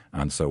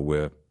 And so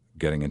we're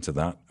getting into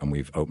that. And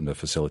we've opened a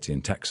facility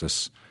in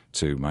Texas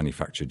to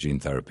manufacture gene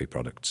therapy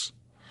products.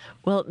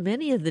 Well,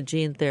 many of the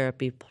gene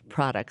therapy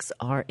products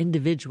are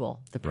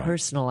individual, they're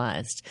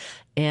personalized.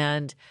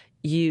 And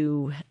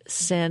you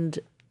send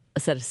a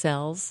set of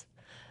cells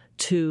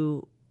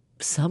to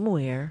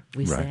somewhere,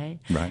 we say,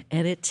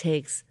 and it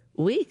takes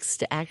weeks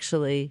to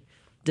actually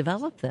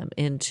develop them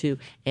and to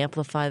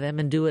amplify them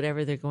and do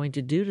whatever they're going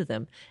to do to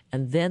them,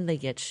 and then they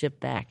get shipped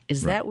back.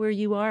 Is that where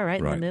you are, right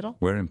in the middle?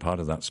 We're in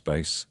part of that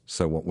space.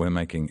 So what we're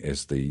making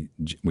is the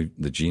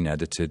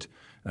gene-edited,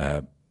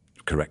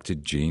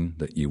 corrected gene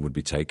that you would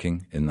be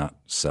taking in that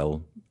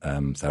cell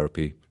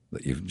therapy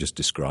that you've just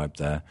described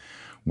there.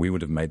 We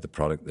would have made the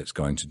product that's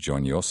going to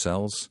join your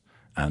cells.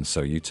 And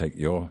so you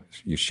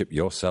ship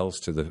your cells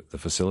to the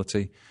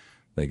facility,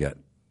 they get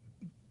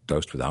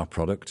dosed with our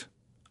product,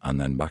 and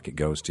then back it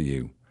goes to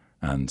you.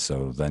 And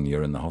so then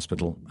you're in the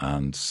hospital,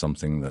 and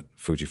something that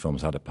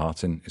Fujifilm's had a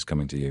part in is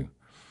coming to you.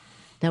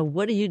 Now,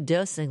 what are you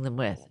dosing them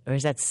with, or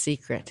is that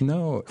secret?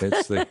 No,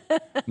 it's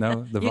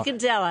you can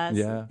tell us.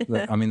 Yeah,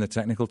 the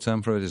technical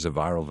term for it is a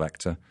viral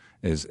vector.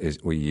 Is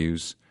we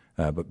use,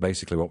 but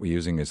basically what we're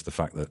using is the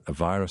fact that a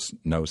virus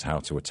knows how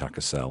to attack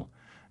a cell.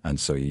 And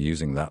so you're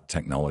using that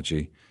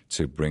technology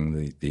to bring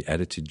the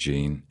edited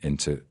gene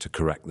to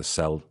correct the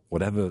cell,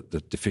 whatever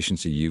the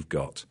deficiency you've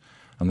got.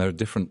 And there are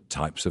different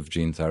types of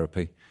gene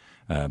therapy,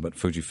 but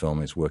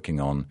Fujifilm is working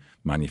on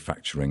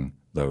manufacturing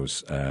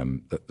those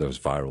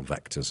viral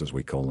vectors, as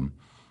we call them.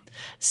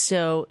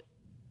 So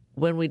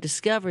when we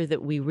discover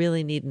that we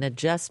really need an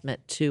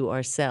adjustment to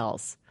our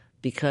cells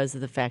because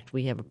of the fact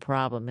we have a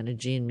problem in a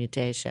gene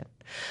mutation,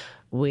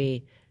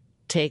 we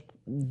take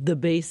the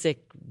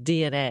basic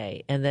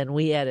DNA and then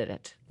we edit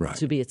it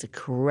to be it's a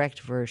correct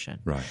version.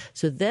 Right.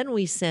 So then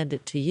we send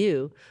it to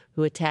you,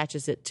 who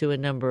attaches it to a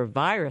number of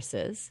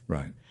viruses.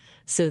 Right.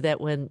 So that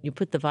when you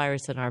put the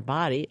virus in our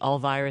body, all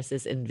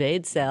viruses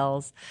invade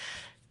cells,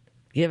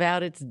 give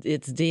out its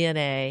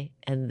DNA,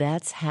 and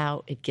that's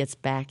how it gets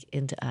back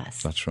into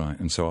us. That's right.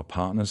 And so our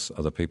partners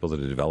are the people that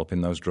are developing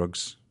those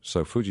drugs.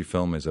 So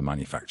Fujifilm is a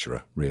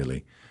manufacturer,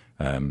 really.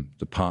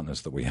 The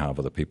partners that we have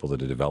are the people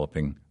that are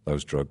developing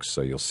those drugs.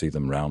 So you'll see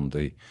them around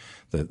in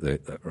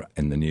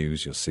the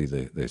news. You'll see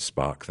the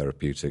Spark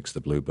Therapeutics, the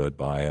Bluebird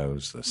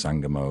Bios, the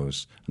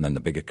Sangamos, and then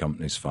the bigger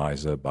companies,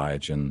 Pfizer,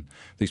 Biogen.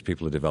 These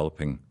people are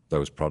developing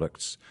those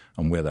products,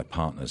 and we're their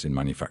partners in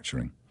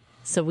manufacturing.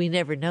 So we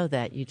never know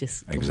that. You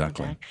just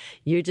exactly.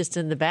 You're just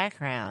in the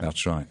background.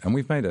 That's right. And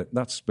we've made it.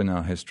 That's been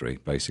our history.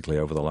 Basically,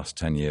 over the last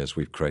 10 years,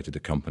 we've created a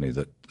company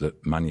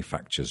that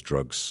manufactures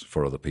drugs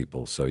for other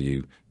people. So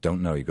you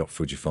don't know you've got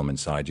Fujifilm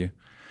inside you.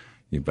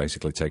 You're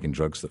basically taking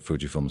drugs that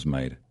Fujifilm's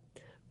made.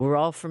 We're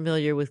all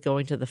familiar with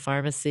going to the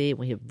pharmacy.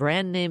 We have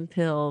brand name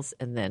pills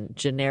and then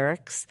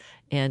generics.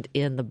 And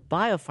in the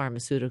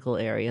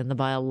biopharmaceutical area, in the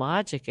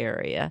biologic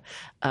area,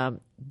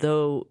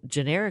 though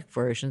generic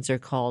versions are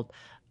called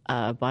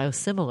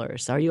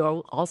biosimilars. Are you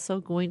also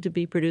going to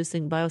be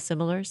producing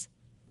biosimilars?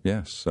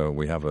 Yes. So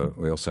we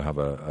also have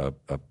a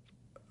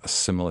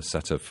similar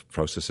set of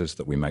processes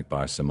that we make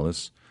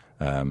biosimilars,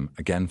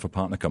 again for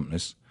partner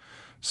companies.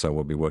 So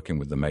we'll be working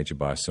with the major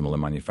biosimilar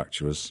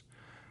manufacturers.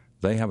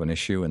 They have an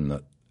issue in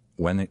that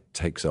when it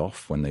takes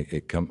off, when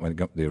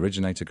the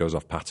originator goes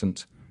off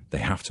patent, they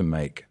have to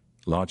make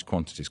large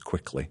quantities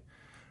quickly,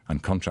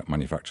 and contract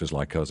manufacturers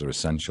like us are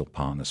essential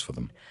partners for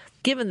them.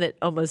 Given that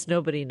almost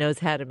nobody knows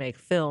how to make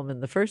film in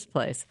the first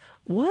place,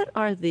 what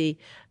are the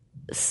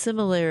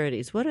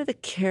similarities? What are the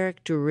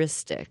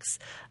characteristics?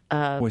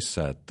 I always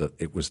said that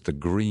it was the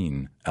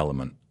green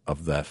element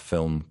of their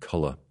film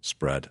color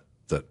spread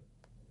that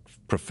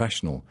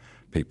professional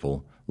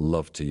people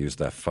love to use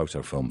their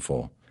photo film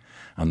for.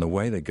 And the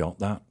way they got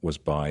that was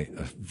by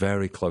a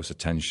very close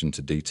attention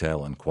to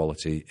detail and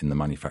quality in the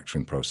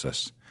manufacturing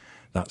process.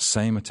 That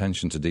same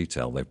attention to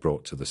detail they've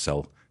brought to the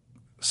cell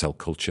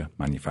culture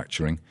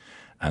manufacturing.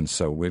 And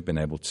so we've been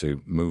able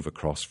to move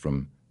across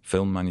from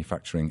film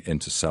manufacturing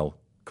into cell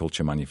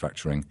culture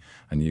manufacturing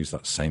and use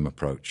that same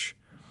approach.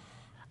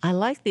 I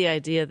like the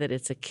idea that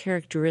it's a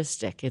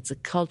characteristic. It's a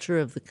culture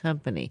of the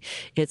company.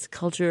 It's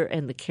culture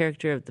and the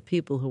character of the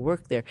people who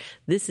work there.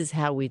 This is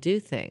how we do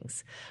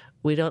things.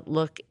 We don't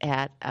look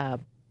at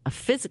a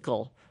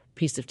physical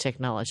piece of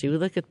technology. We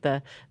look at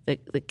the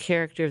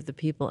character of the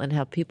people and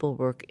how people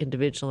work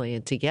individually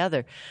and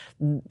together.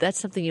 That's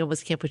something you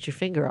almost can't put your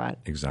finger on.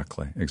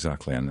 Exactly.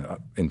 And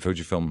in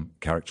Fujifilm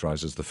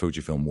characterizes the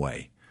Fujifilm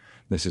way.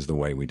 This is the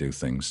way we do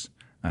things.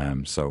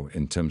 So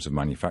in terms of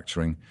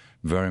manufacturing,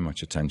 very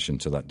much attention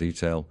to that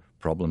detail,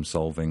 problem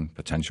solving,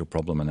 potential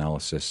problem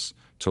analysis,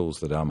 tools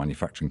that our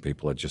manufacturing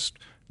people are just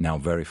now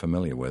very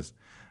familiar with.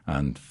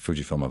 And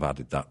Fujifilm have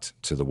added that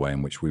to the way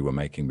in which we were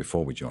making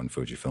before we joined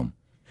Fujifilm.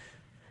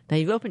 Now,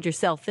 you've opened your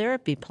cell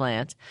therapy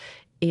plant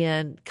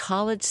in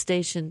College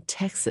Station,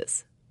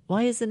 Texas.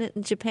 Why isn't it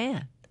in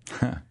Japan?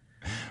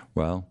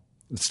 Well,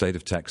 the state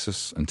of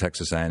Texas and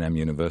Texas A&M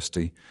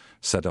University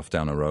set off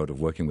down a road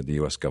of working with the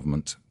U.S.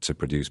 government to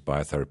produce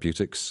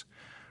biotherapeutics.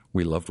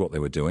 We loved what they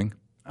were doing,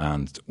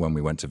 and when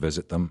we went to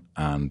visit them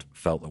and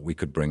felt that we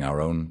could bring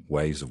our own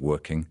ways of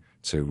working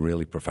to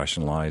really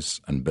professionalize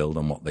and build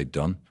on what they'd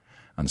done.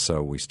 And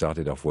so we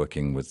started off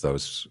working with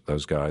those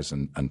guys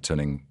and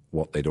turning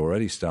what they'd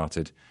already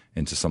started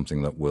into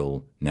something that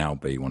will now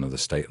be one of the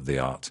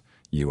state-of-the-art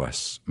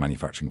U.S.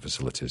 manufacturing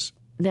facilities.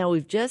 Now,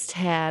 we've just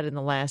had in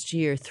the last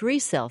year 3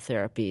 cell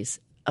therapies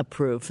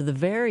approved for the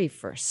very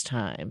first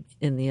time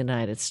in the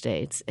United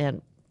States,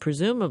 and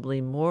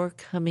presumably more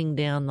coming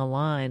down the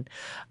line.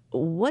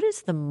 What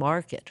is the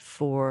market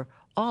for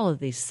all of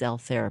these cell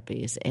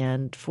therapies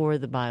and for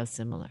the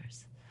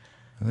biosimilars?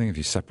 I think if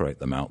you separate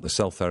them out, the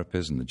cell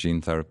therapies and the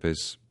gene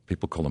therapies,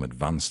 people call them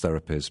advanced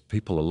therapies.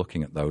 People are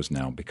looking at those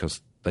now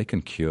because they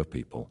can cure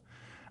people.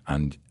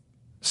 And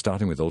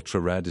starting with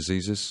ultra-rare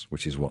diseases,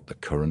 which is what the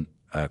current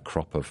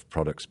crop of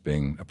products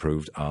being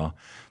approved are,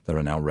 there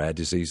are now rare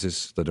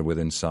diseases that are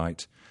within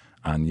sight.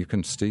 And you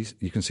can see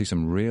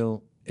some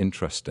real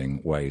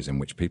interesting ways in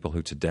which people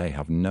who today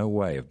have no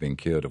way of being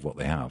cured of what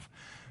they have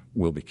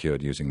will be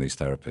cured using these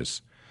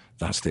therapies.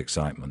 That's the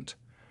excitement.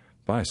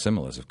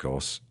 Biosimilars, of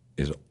course,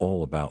 is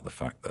all about the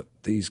fact that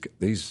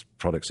these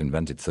products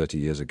invented 30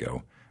 years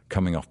ago,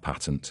 coming off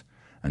patent,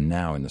 and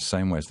now in the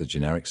same way as the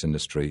generics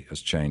industry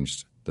has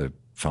changed the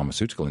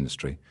pharmaceutical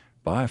industry,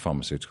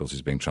 biopharmaceuticals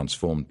is being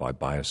transformed by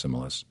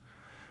biosimilars,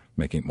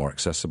 making it more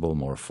accessible,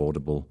 more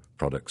affordable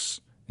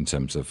products in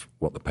terms of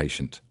what the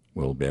patient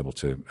will be able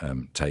to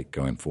take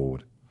going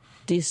forward.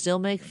 Do you still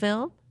make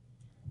film?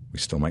 We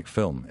still make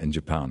film in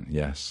Japan,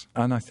 yes.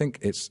 And I think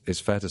it's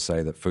fair to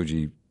say that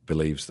Fuji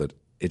believes that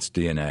its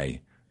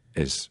DNA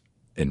is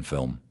in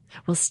film.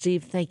 Well,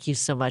 Steve, thank you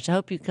so much. I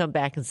hope you come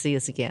back and see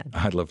us again.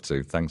 I'd love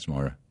to. Thanks,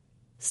 Moira.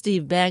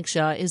 Steve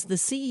Bagshaw is the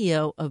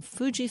CEO of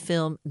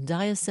Fujifilm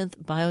Diosynth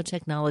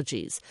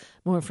Biotechnologies.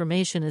 More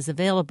information is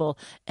available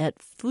at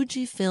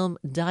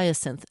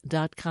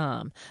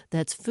fujifilmdiosynth.com.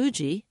 That's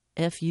Fuji,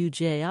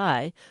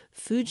 F-U-J-I,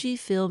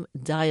 Fujifilm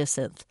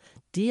Diosynth,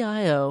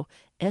 D-I-O-S-Y-N-T-H,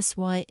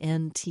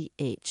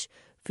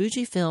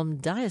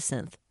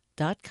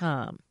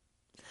 fujifilmdiosynth.com.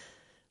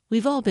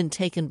 We've all been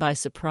taken by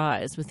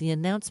surprise with the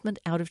announcement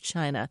out of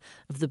China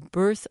of the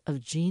birth of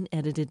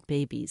gene-edited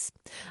babies.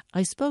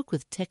 I spoke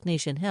with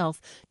TechNation Health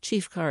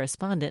chief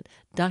correspondent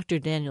Dr.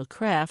 Daniel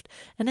Kraft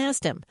and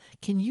asked him,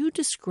 can you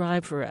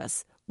describe for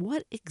us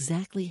what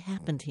exactly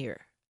happened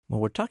here? Well,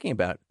 we're talking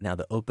about now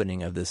the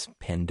opening of this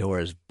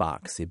Pandora's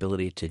box, the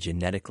ability to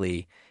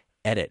genetically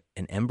edit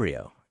an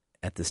embryo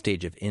at the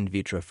stage of in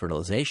vitro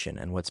fertilization.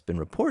 And what's been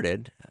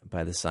reported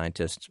by the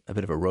scientist, a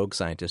bit of a rogue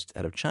scientist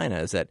out of China,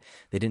 is that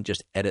they didn't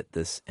just edit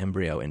this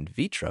embryo in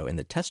vitro in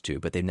the test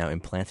tube, but they've now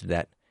implanted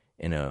that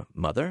in a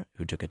mother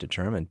who took it to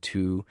term, and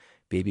 2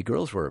 baby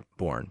girls were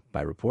born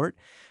by report,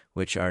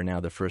 which are now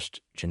the first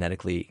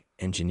genetically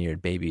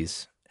engineered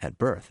babies at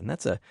birth. And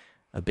that's a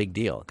big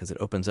deal because it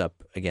opens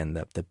up, again,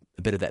 a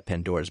bit of that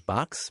Pandora's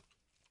box.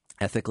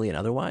 ethically and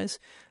otherwise,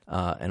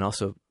 and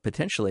also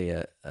potentially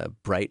a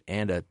bright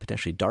and a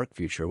potentially dark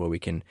future where we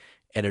can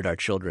edit our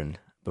children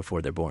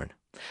before they're born.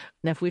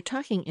 Now, if we're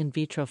talking in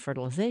vitro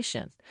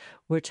fertilization,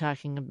 we're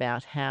talking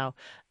about how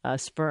a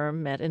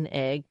sperm met an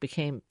egg,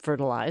 became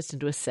fertilized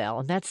into a cell,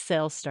 and that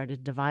cell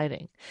started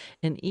dividing.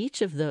 And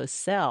each of those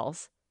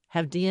cells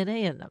have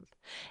DNA in them.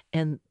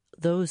 And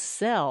those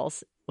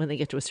cells, when they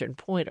get to a certain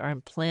point, are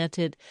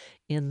implanted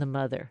in the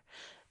mother.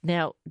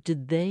 Now,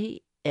 did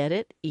they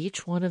edit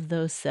each one of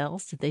those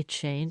cells? Did they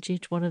change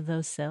each one of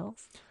those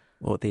cells?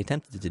 Well, what they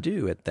attempted to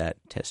do at that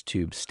test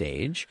tube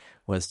stage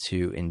was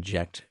to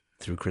inject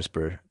through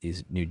CRISPR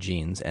these new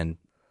genes and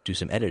do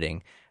some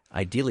editing,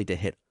 ideally to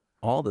hit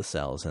all the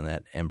cells in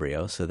that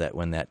embryo so that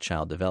when that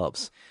child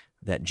develops,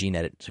 that gene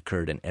edit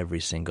occurred in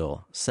every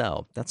single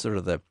cell. That's sort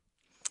of the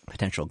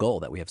potential goal,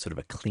 that we have sort of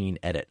a clean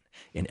edit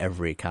in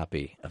every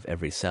copy of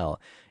every cell.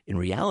 In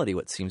reality,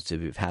 what seems to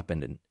have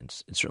happened, and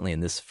certainly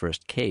in this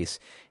first case,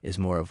 is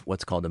more of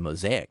what's called a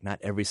mosaic. Not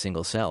every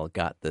single cell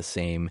got the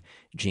same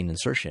gene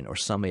insertion, or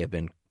some may have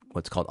been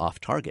what's called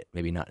off-target,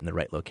 maybe not in the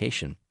right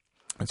location.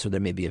 And so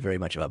there may be very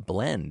much of a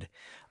blend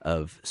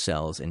of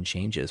cells and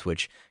changes,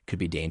 which could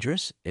be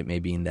dangerous. It may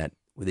mean that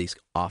with these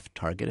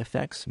off-target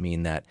effects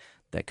mean that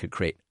could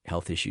create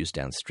health issues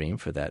downstream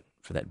for that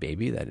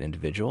baby, that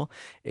individual.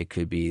 It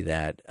could be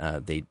that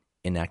they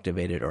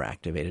inactivated or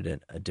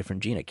activated a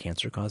different gene, a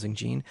cancer-causing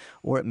gene,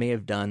 or it may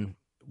have done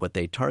what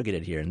they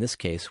targeted here in this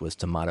case was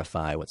to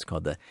modify what's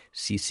called the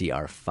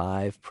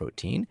CCR5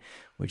 protein,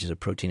 which is a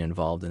protein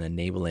involved in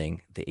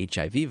enabling the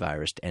HIV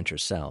virus to enter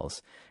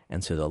cells.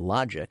 And so the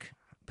logic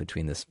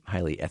between this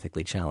highly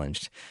ethically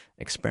challenged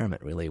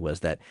experiment really was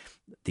that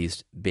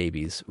these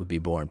babies would be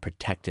born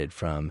protected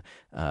from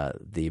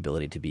the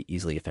ability to be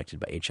easily affected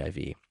by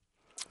HIV,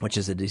 which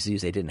is a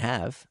disease they didn't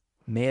have,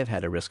 may have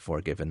had a risk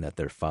for given that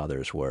their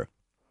fathers were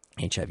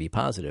HIV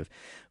positive,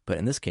 but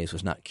in this case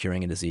was not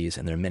curing a disease.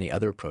 And there are many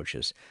other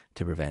approaches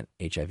to prevent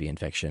HIV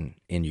infection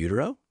in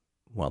utero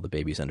while the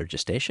baby's under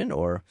gestation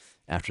or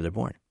after they're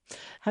born.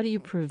 How do you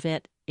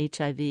prevent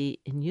HIV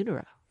in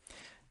utero?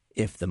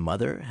 If the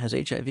mother has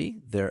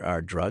HIV, there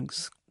are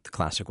drugs, the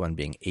classic one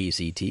being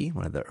AZT,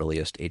 one of the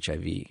earliest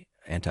HIV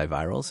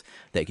antivirals,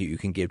 that you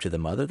can give to the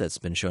mother that's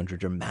been shown to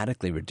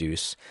dramatically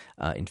reduce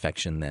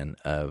infection then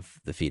of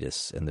the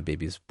fetus, and the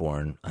baby's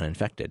born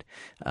uninfected.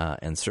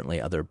 And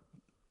certainly other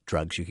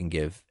drugs you can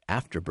give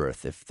after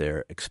birth if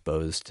they're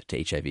exposed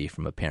to HIV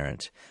from a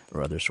parent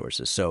or other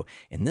sources. So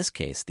in this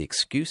case, the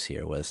excuse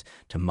here was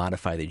to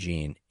modify the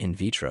gene in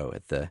vitro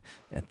at the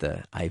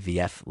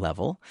IVF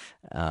level,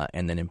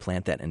 and then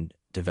implant that and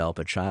develop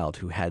a child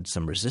who had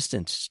some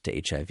resistance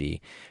to HIV.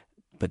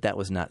 But that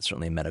was not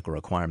certainly a medical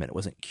requirement. It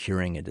wasn't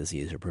curing a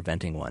disease or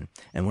preventing one.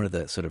 And one of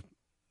the sort of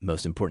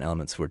most important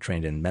elements we're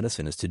trained in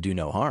medicine is to do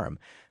no harm.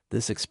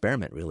 This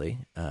experiment really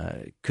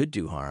could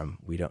do harm.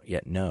 We don't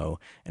yet know,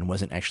 and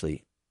wasn't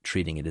actually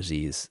treating a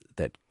disease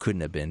that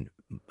couldn't have been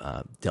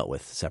dealt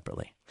with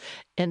separately.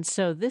 And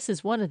so this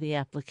is one of the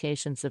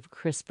applications of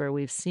CRISPR.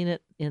 We've seen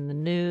it in the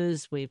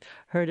news. We've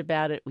heard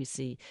about it. We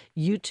see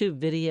YouTube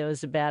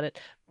videos about it.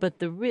 But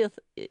the real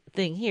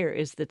thing here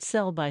is that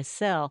cell by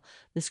cell,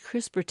 this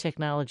CRISPR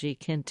technology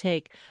can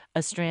take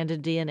a strand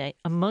of DNA,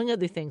 among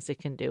other things it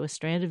can do, a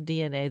strand of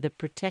DNA that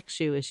protects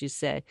you, as you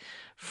say,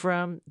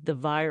 from the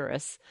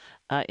virus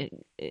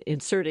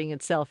inserting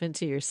itself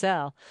into your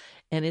cell.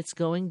 And it's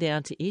going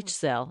down to each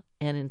cell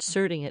and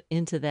inserting it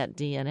into that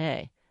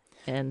DNA.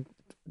 And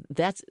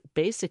that's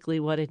basically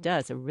what it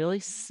does. A really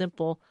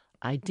simple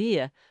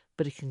idea,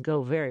 but it can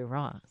go very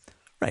wrong.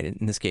 Right.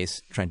 In this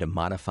case, trying to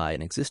modify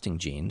an existing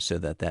gene so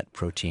that that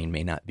protein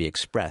may not be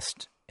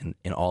expressed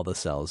in all the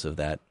cells of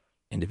that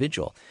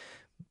individual.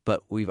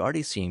 But we've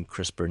already seen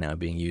CRISPR now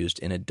being used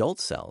in adult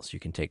cells. You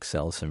can take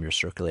cells from your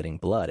circulating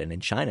blood. And in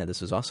China,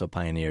 this was also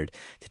pioneered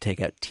to take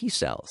out T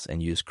cells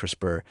and use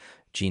CRISPR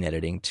gene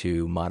editing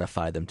to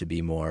modify them to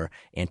be more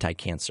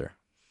anti-cancer.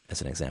 As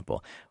an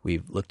example,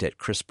 we've looked at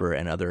CRISPR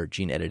and other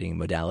gene editing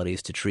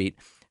modalities to treat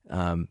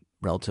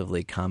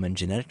relatively common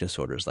genetic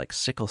disorders like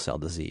sickle cell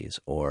disease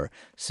or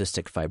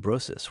cystic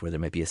fibrosis, where there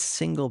might be a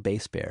single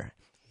base pair,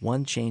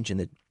 one change in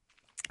the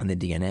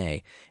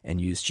DNA, and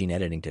use gene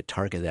editing to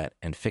target that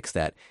and fix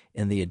that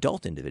in the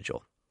adult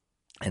individual.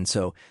 And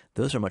so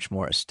those are much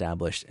more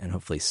established and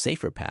hopefully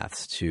safer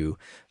paths to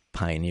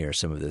pioneer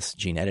some of this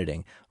gene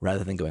editing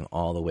rather than going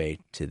all the way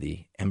to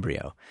the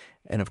embryo.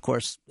 And of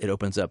course, it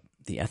opens up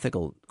the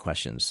ethical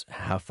questions.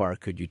 How far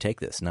could you take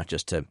this? Not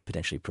just to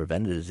potentially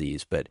prevent a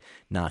disease, but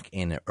knock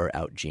in or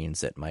out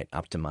genes that might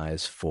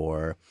optimize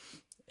for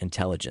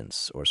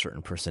intelligence or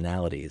certain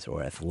personalities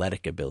or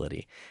athletic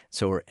ability.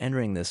 So we're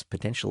entering this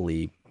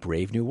potentially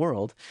brave new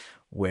world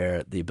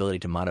where the ability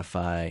to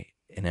modify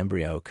an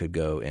embryo could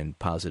go in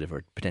positive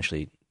or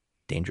potentially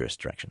dangerous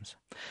directions.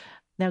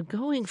 Now,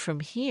 going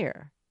from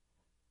here,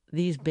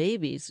 these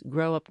babies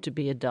grow up to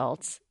be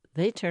adults.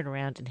 They turn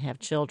around and have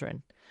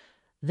children.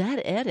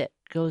 That edit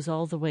goes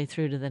all the way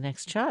through to the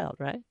next child,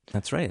 right?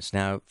 That's right. It's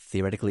now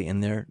theoretically in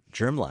their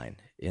germline,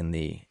 in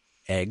the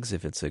eggs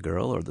if it's a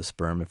girl or the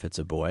sperm if it's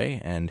a boy,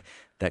 and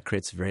that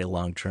creates very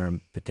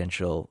long-term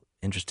potential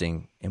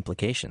interesting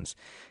implications.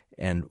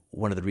 And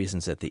one of the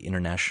reasons that the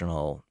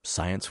international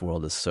science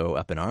world is so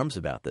up in arms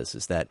about this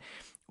is that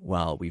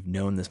while we've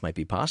known this might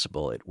be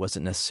possible, it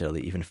wasn't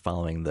necessarily even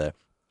following the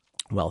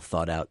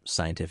well-thought-out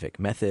scientific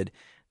method.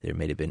 There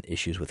may have been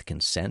issues with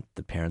consent.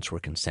 The parents were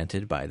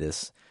consented by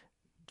this,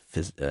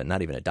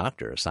 not even a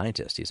doctor, a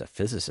scientist, he's a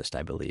physicist,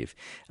 I believe,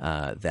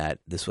 that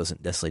this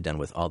wasn't necessarily done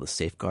with all the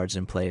safeguards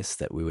in place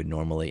that we would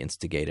normally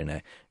instigate in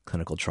a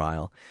clinical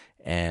trial.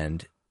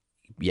 And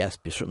yes,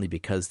 certainly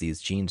because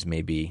these genes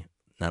may be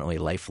not only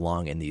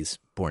lifelong in these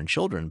born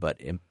children,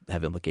 but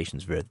have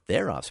implications for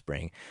their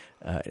offspring,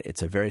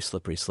 it's a very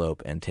slippery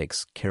slope and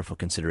takes careful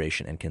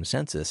consideration and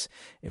consensus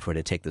if we're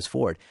to take this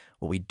forward.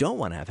 What we don't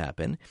want to have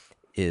happen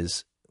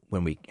is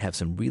when we have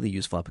some really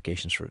useful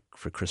applications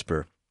for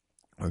CRISPR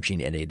or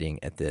gene editing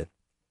at the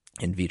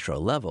in vitro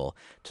level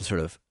to sort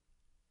of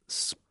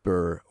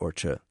spur or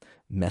to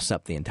mess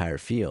up the entire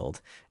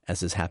field,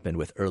 as has happened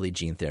with early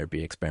gene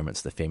therapy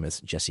experiments, the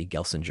famous Jesse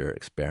Gelsinger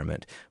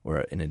experiment,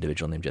 where an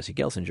individual named Jesse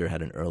Gelsinger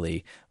had an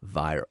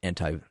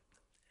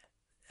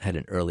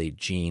early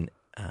gene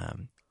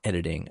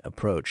editing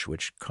approach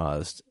which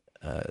caused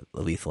a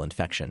lethal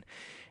infection,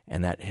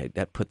 and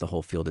that put the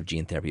whole field of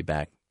gene therapy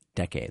back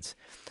decades.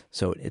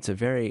 So it's a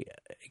very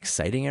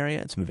exciting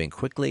area. It's moving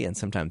quickly and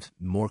sometimes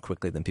more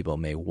quickly than people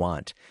may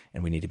want,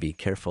 and we need to be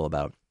careful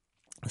about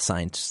the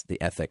science,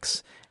 the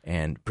ethics,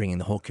 and bringing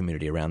the whole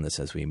community around this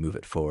as we move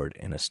it forward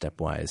in a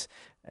stepwise,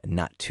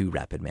 not too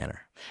rapid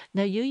manner.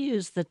 Now, you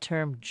use the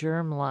term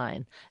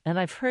germline, and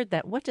I've heard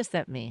that. What does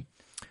that mean?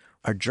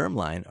 Our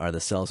germline are the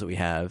cells that we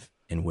have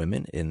in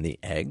women, in the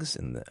eggs,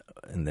 in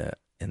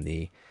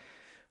the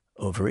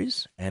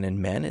ovaries, and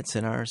in men, it's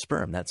in our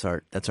sperm. That's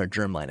our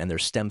germline, and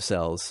there's stem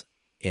cells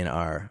in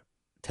our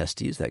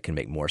testes that can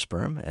make more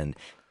sperm, and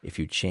if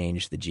you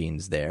change the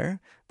genes there,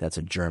 that's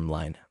a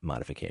germline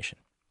modification.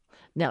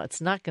 Now,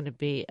 it's not going to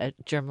be a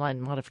germline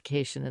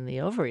modification in the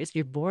ovaries.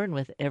 You're born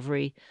with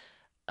every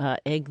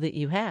egg that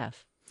you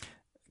have.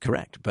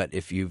 Correct. But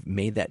if you've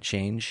made that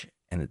change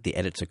and the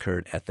edits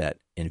occurred at that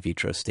in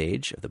vitro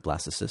stage of the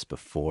blastocyst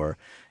before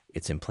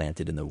it's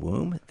implanted in the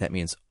womb, that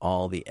means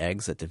all the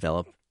eggs that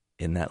develop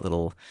in that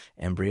little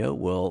embryo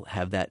will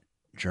have that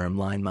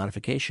germline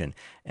modification.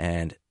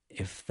 And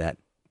if that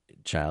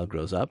child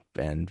grows up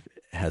and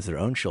has their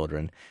own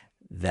children,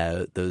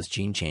 those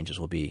gene changes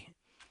will be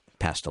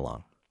passed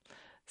along.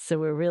 So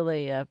we're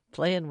really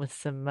playing with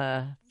some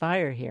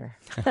fire here,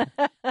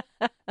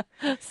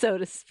 so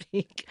to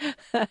speak.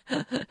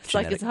 It's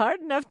like it's hard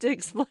enough to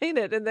explain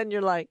it, and then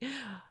you're like,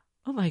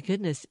 oh my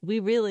goodness, we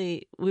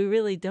really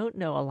don't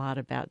know a lot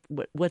about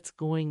what's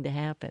going to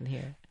happen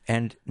here.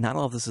 And not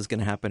all of this is going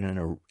to happen in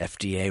a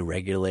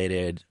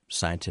FDA-regulated,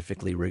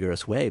 scientifically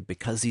rigorous way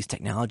because these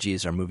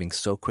technologies are moving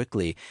so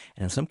quickly,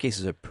 and in some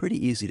cases are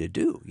pretty easy to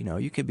do. You know,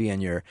 you could be in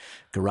your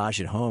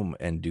garage at home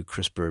and do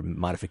CRISPR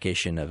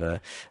modification of a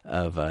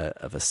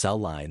cell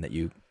line that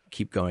you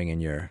keep going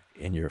in your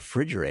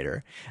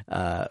refrigerator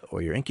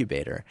or your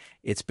incubator.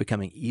 It's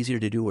becoming easier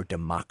to do. We're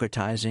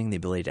democratizing the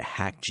ability to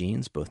hack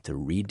genes, both to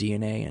read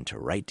DNA and to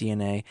write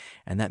DNA,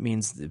 and that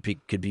means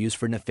it could be used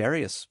for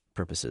nefarious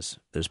purposes.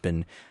 There's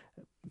been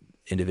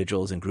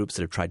individuals and groups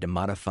that have tried to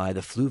modify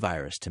the flu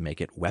virus to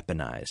make it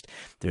weaponized.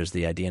 There's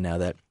the idea now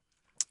that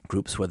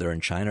groups, whether in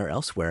China or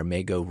elsewhere,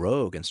 may go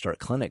rogue and start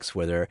clinics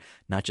where they're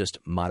not just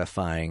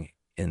modifying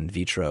in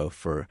vitro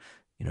for,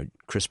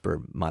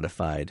 CRISPR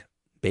modified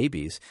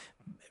babies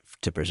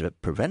to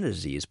prevent a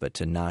disease, but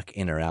to knock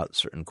in or out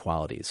certain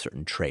qualities,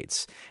 certain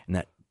traits. And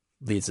that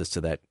leads us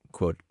to that,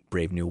 quote,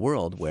 Brave New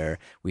World, where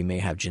we may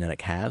have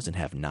genetic haves and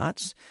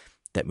have-nots.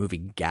 That movie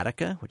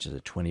Gattaca, which is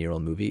a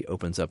 20-year-old movie,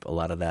 opens up a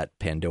lot of that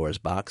Pandora's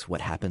box,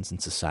 what happens in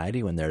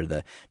society when they're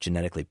the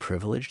genetically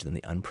privileged and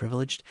the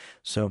unprivileged.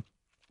 So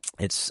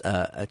it's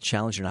a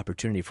challenge and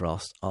opportunity for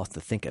us all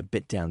to think a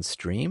bit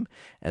downstream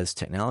as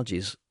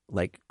technologies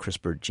like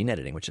CRISPR gene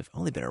editing, which have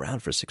only been around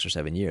for 6 or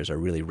 7 years, are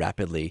really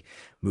rapidly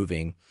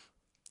moving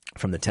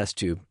from the test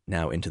tube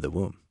now into the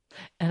womb.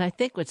 And I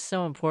think what's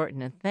so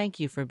important, and thank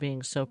you for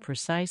being so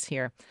precise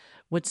here,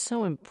 what's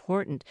so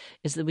important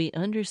is that we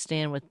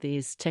understand what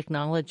these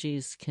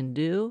technologies can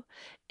do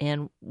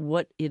and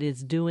what it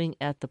is doing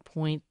at the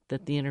point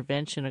that the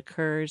intervention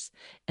occurs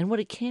and what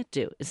it can't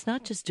do. It's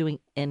not just doing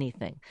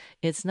anything.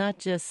 It's not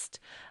just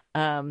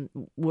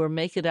we'll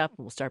make it up and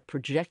we'll start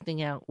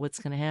projecting out what's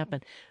going to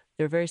happen.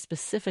 There are very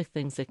specific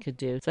things it could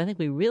do. So I think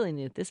we really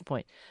need at this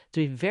point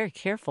to be very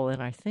careful in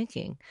our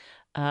thinking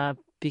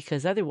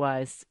because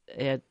otherwise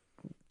the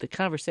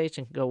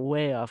conversation can go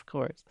way off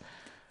course.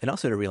 And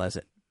also to realize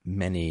that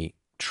many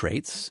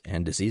traits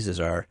and diseases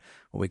are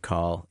what we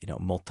call,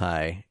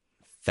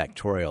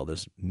 multifactorial.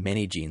 There's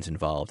many genes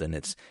involved, and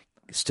it's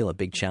still a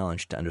big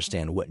challenge to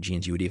understand what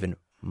genes you would even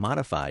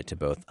modify to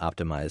both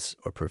optimize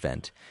or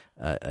prevent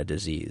a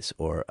disease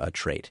or a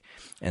trait.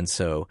 And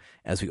so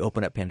as we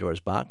open up Pandora's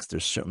box,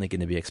 there's certainly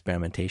going to be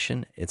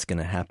experimentation. It's going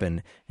to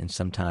happen in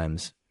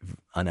sometimes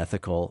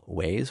unethical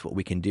ways. What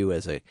we can do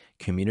as a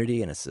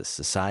community and as a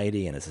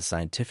society and as a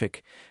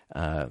scientific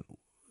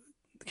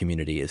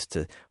community is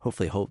to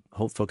hopefully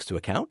hold folks to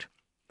account,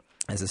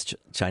 as this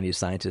Chinese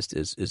scientist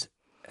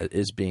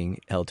is being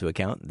held to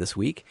account this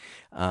week,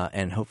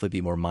 and hopefully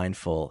be more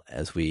mindful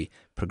as we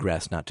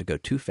progress, not to go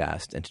too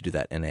fast, and to do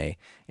that in a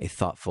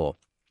thoughtful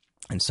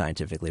and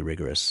scientifically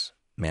rigorous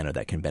manner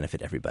that can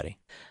benefit everybody.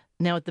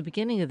 Now, at the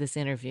beginning of this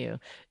interview,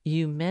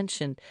 you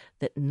mentioned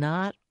that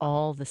not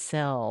all the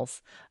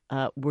cells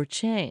were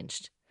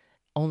changed.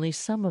 Only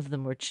some of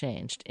them were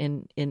changed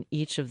in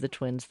each of the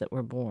twins that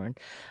were born.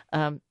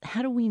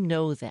 How do we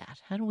know that?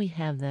 How do we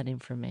have that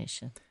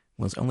information?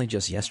 Well, it's only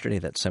just yesterday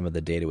that some of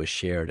the data was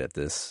shared at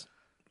this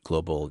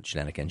global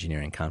genetic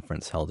engineering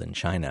conference held in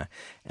China.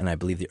 And I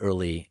believe the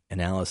early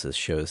analysis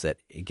shows that,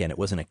 again, it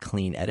wasn't a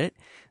clean edit,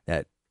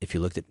 that if you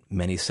looked at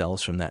many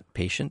cells from that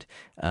patient,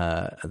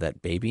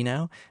 that baby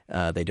now,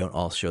 they don't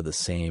all show the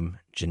same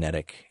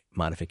genetic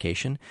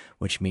modification,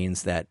 which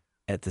means that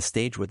at the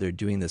stage where they're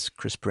doing this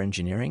CRISPR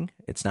engineering,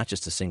 it's not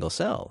just a single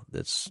cell.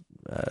 It's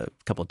a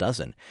couple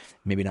dozen.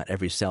 Maybe not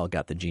every cell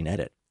got the gene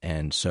edit.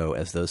 And so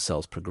as those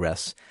cells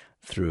progress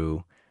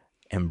through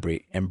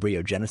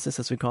embryogenesis,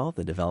 as we call it,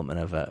 the development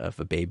of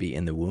a baby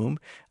in the womb,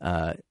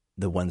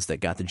 the ones that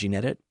got the gene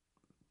edit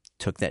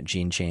took that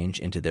gene change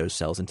into those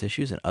cells and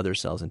tissues, and other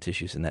cells and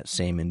tissues in that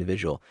same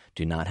individual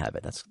do not have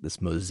it. That's this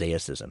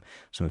mosaicism.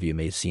 Some of you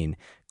may have seen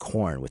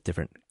corn with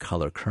different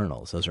color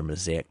kernels. Those are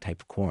mosaic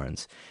type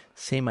corns.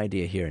 Same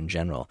idea here in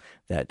general,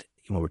 that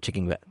when we're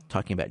talking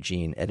about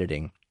gene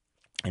editing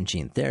and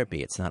gene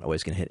therapy, it's not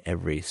always going to hit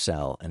every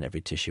cell and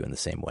every tissue in the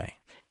same way.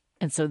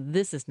 And so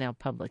this is now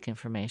public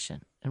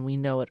information, and we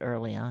know it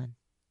early on.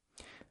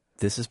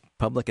 This is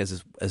public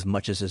as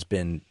much as has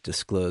been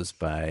disclosed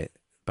by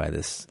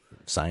this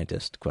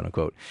scientist, quote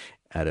unquote,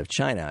 out of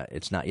China.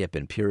 It's not yet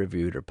been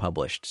peer-reviewed or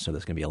published, so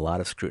there's going to be a lot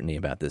of scrutiny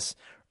about this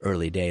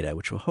early data,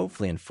 which will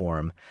hopefully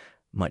inform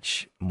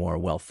much more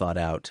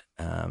well-thought-out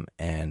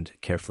and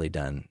carefully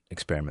done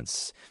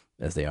experiments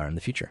as they are in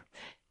the future.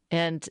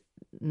 And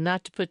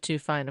not to put too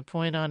fine a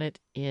point on it,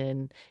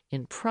 in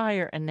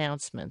prior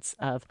announcements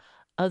of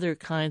other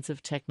kinds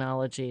of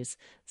technologies,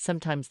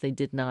 sometimes they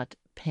did not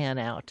pan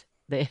out.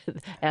 They,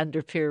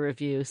 under peer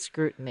review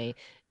scrutiny,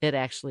 it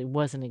actually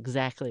wasn't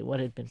exactly what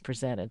had been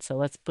presented. So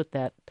let's put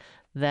that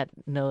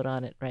note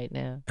on it right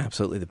now.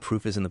 Absolutely. The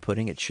proof is in the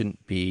pudding. It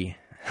shouldn't be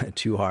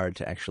too hard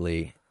to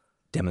actually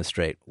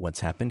demonstrate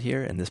what's happened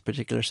here in this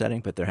particular setting,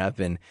 but there have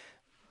been,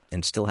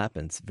 and still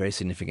happens, very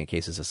significant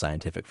cases of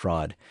scientific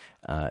fraud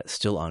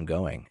still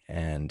ongoing.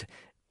 And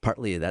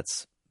partly due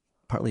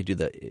to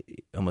the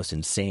almost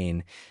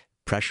insane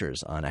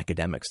pressures on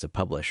academics to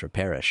publish or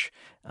perish,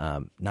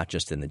 not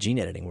just in the gene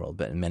editing world,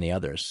 but in many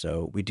others.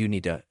 So we do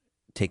need to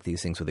take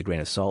these things with a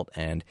grain of salt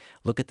and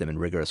look at them in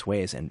rigorous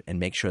ways and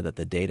make sure that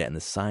the data and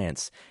the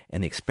science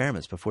and the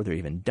experiments before they're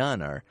even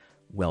done are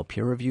well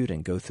peer-reviewed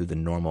and go through the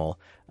normal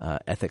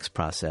ethics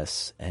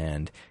process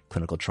and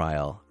clinical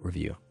trial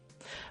review.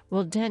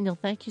 Well, Daniel,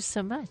 thank you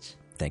so much.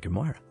 Thank you,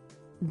 Moira.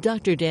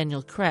 Dr.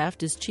 Daniel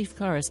Kraft is Chief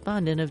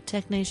Correspondent of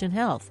TechNation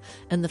Health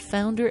and the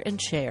founder and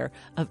chair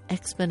of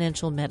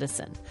Exponential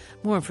Medicine.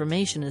 More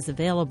information is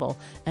available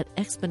at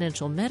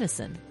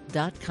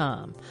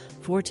exponentialmedicine.com.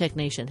 For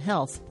TechNation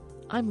Health,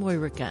 I'm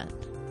Moira Gunn.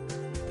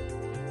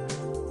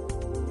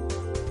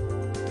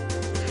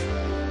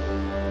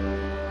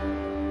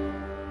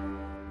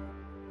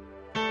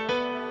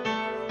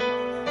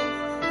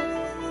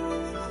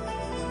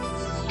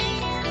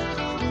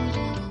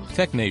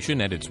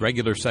 TechNation and its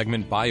regular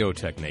segment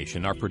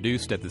BiotechNation are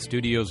produced at the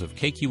studios of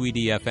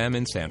KQED-FM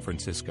in San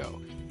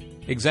Francisco.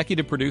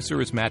 Executive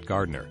producer is Matt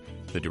Gardner.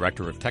 The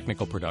director of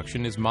technical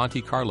production is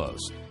Monty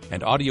Carlos.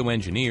 And audio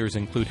engineers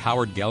include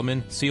Howard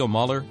Gelman, Seal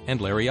Muller, and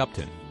Larry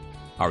Upton.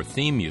 Our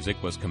theme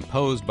music was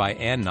composed by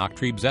Ann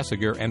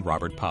Nachtrieb-Zessiger and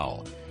Robert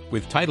Powell,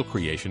 with title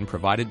creation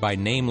provided by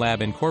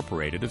NameLab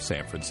Incorporated of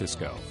San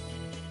Francisco.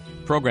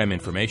 Program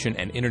information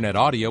and Internet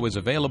audio is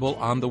available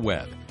on the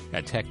web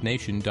at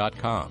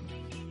technation.com.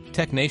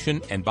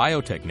 TechNation and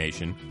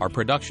BiotechNation are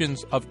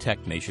productions of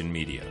TechNation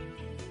Media.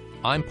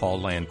 I'm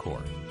Paul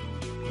Landcore.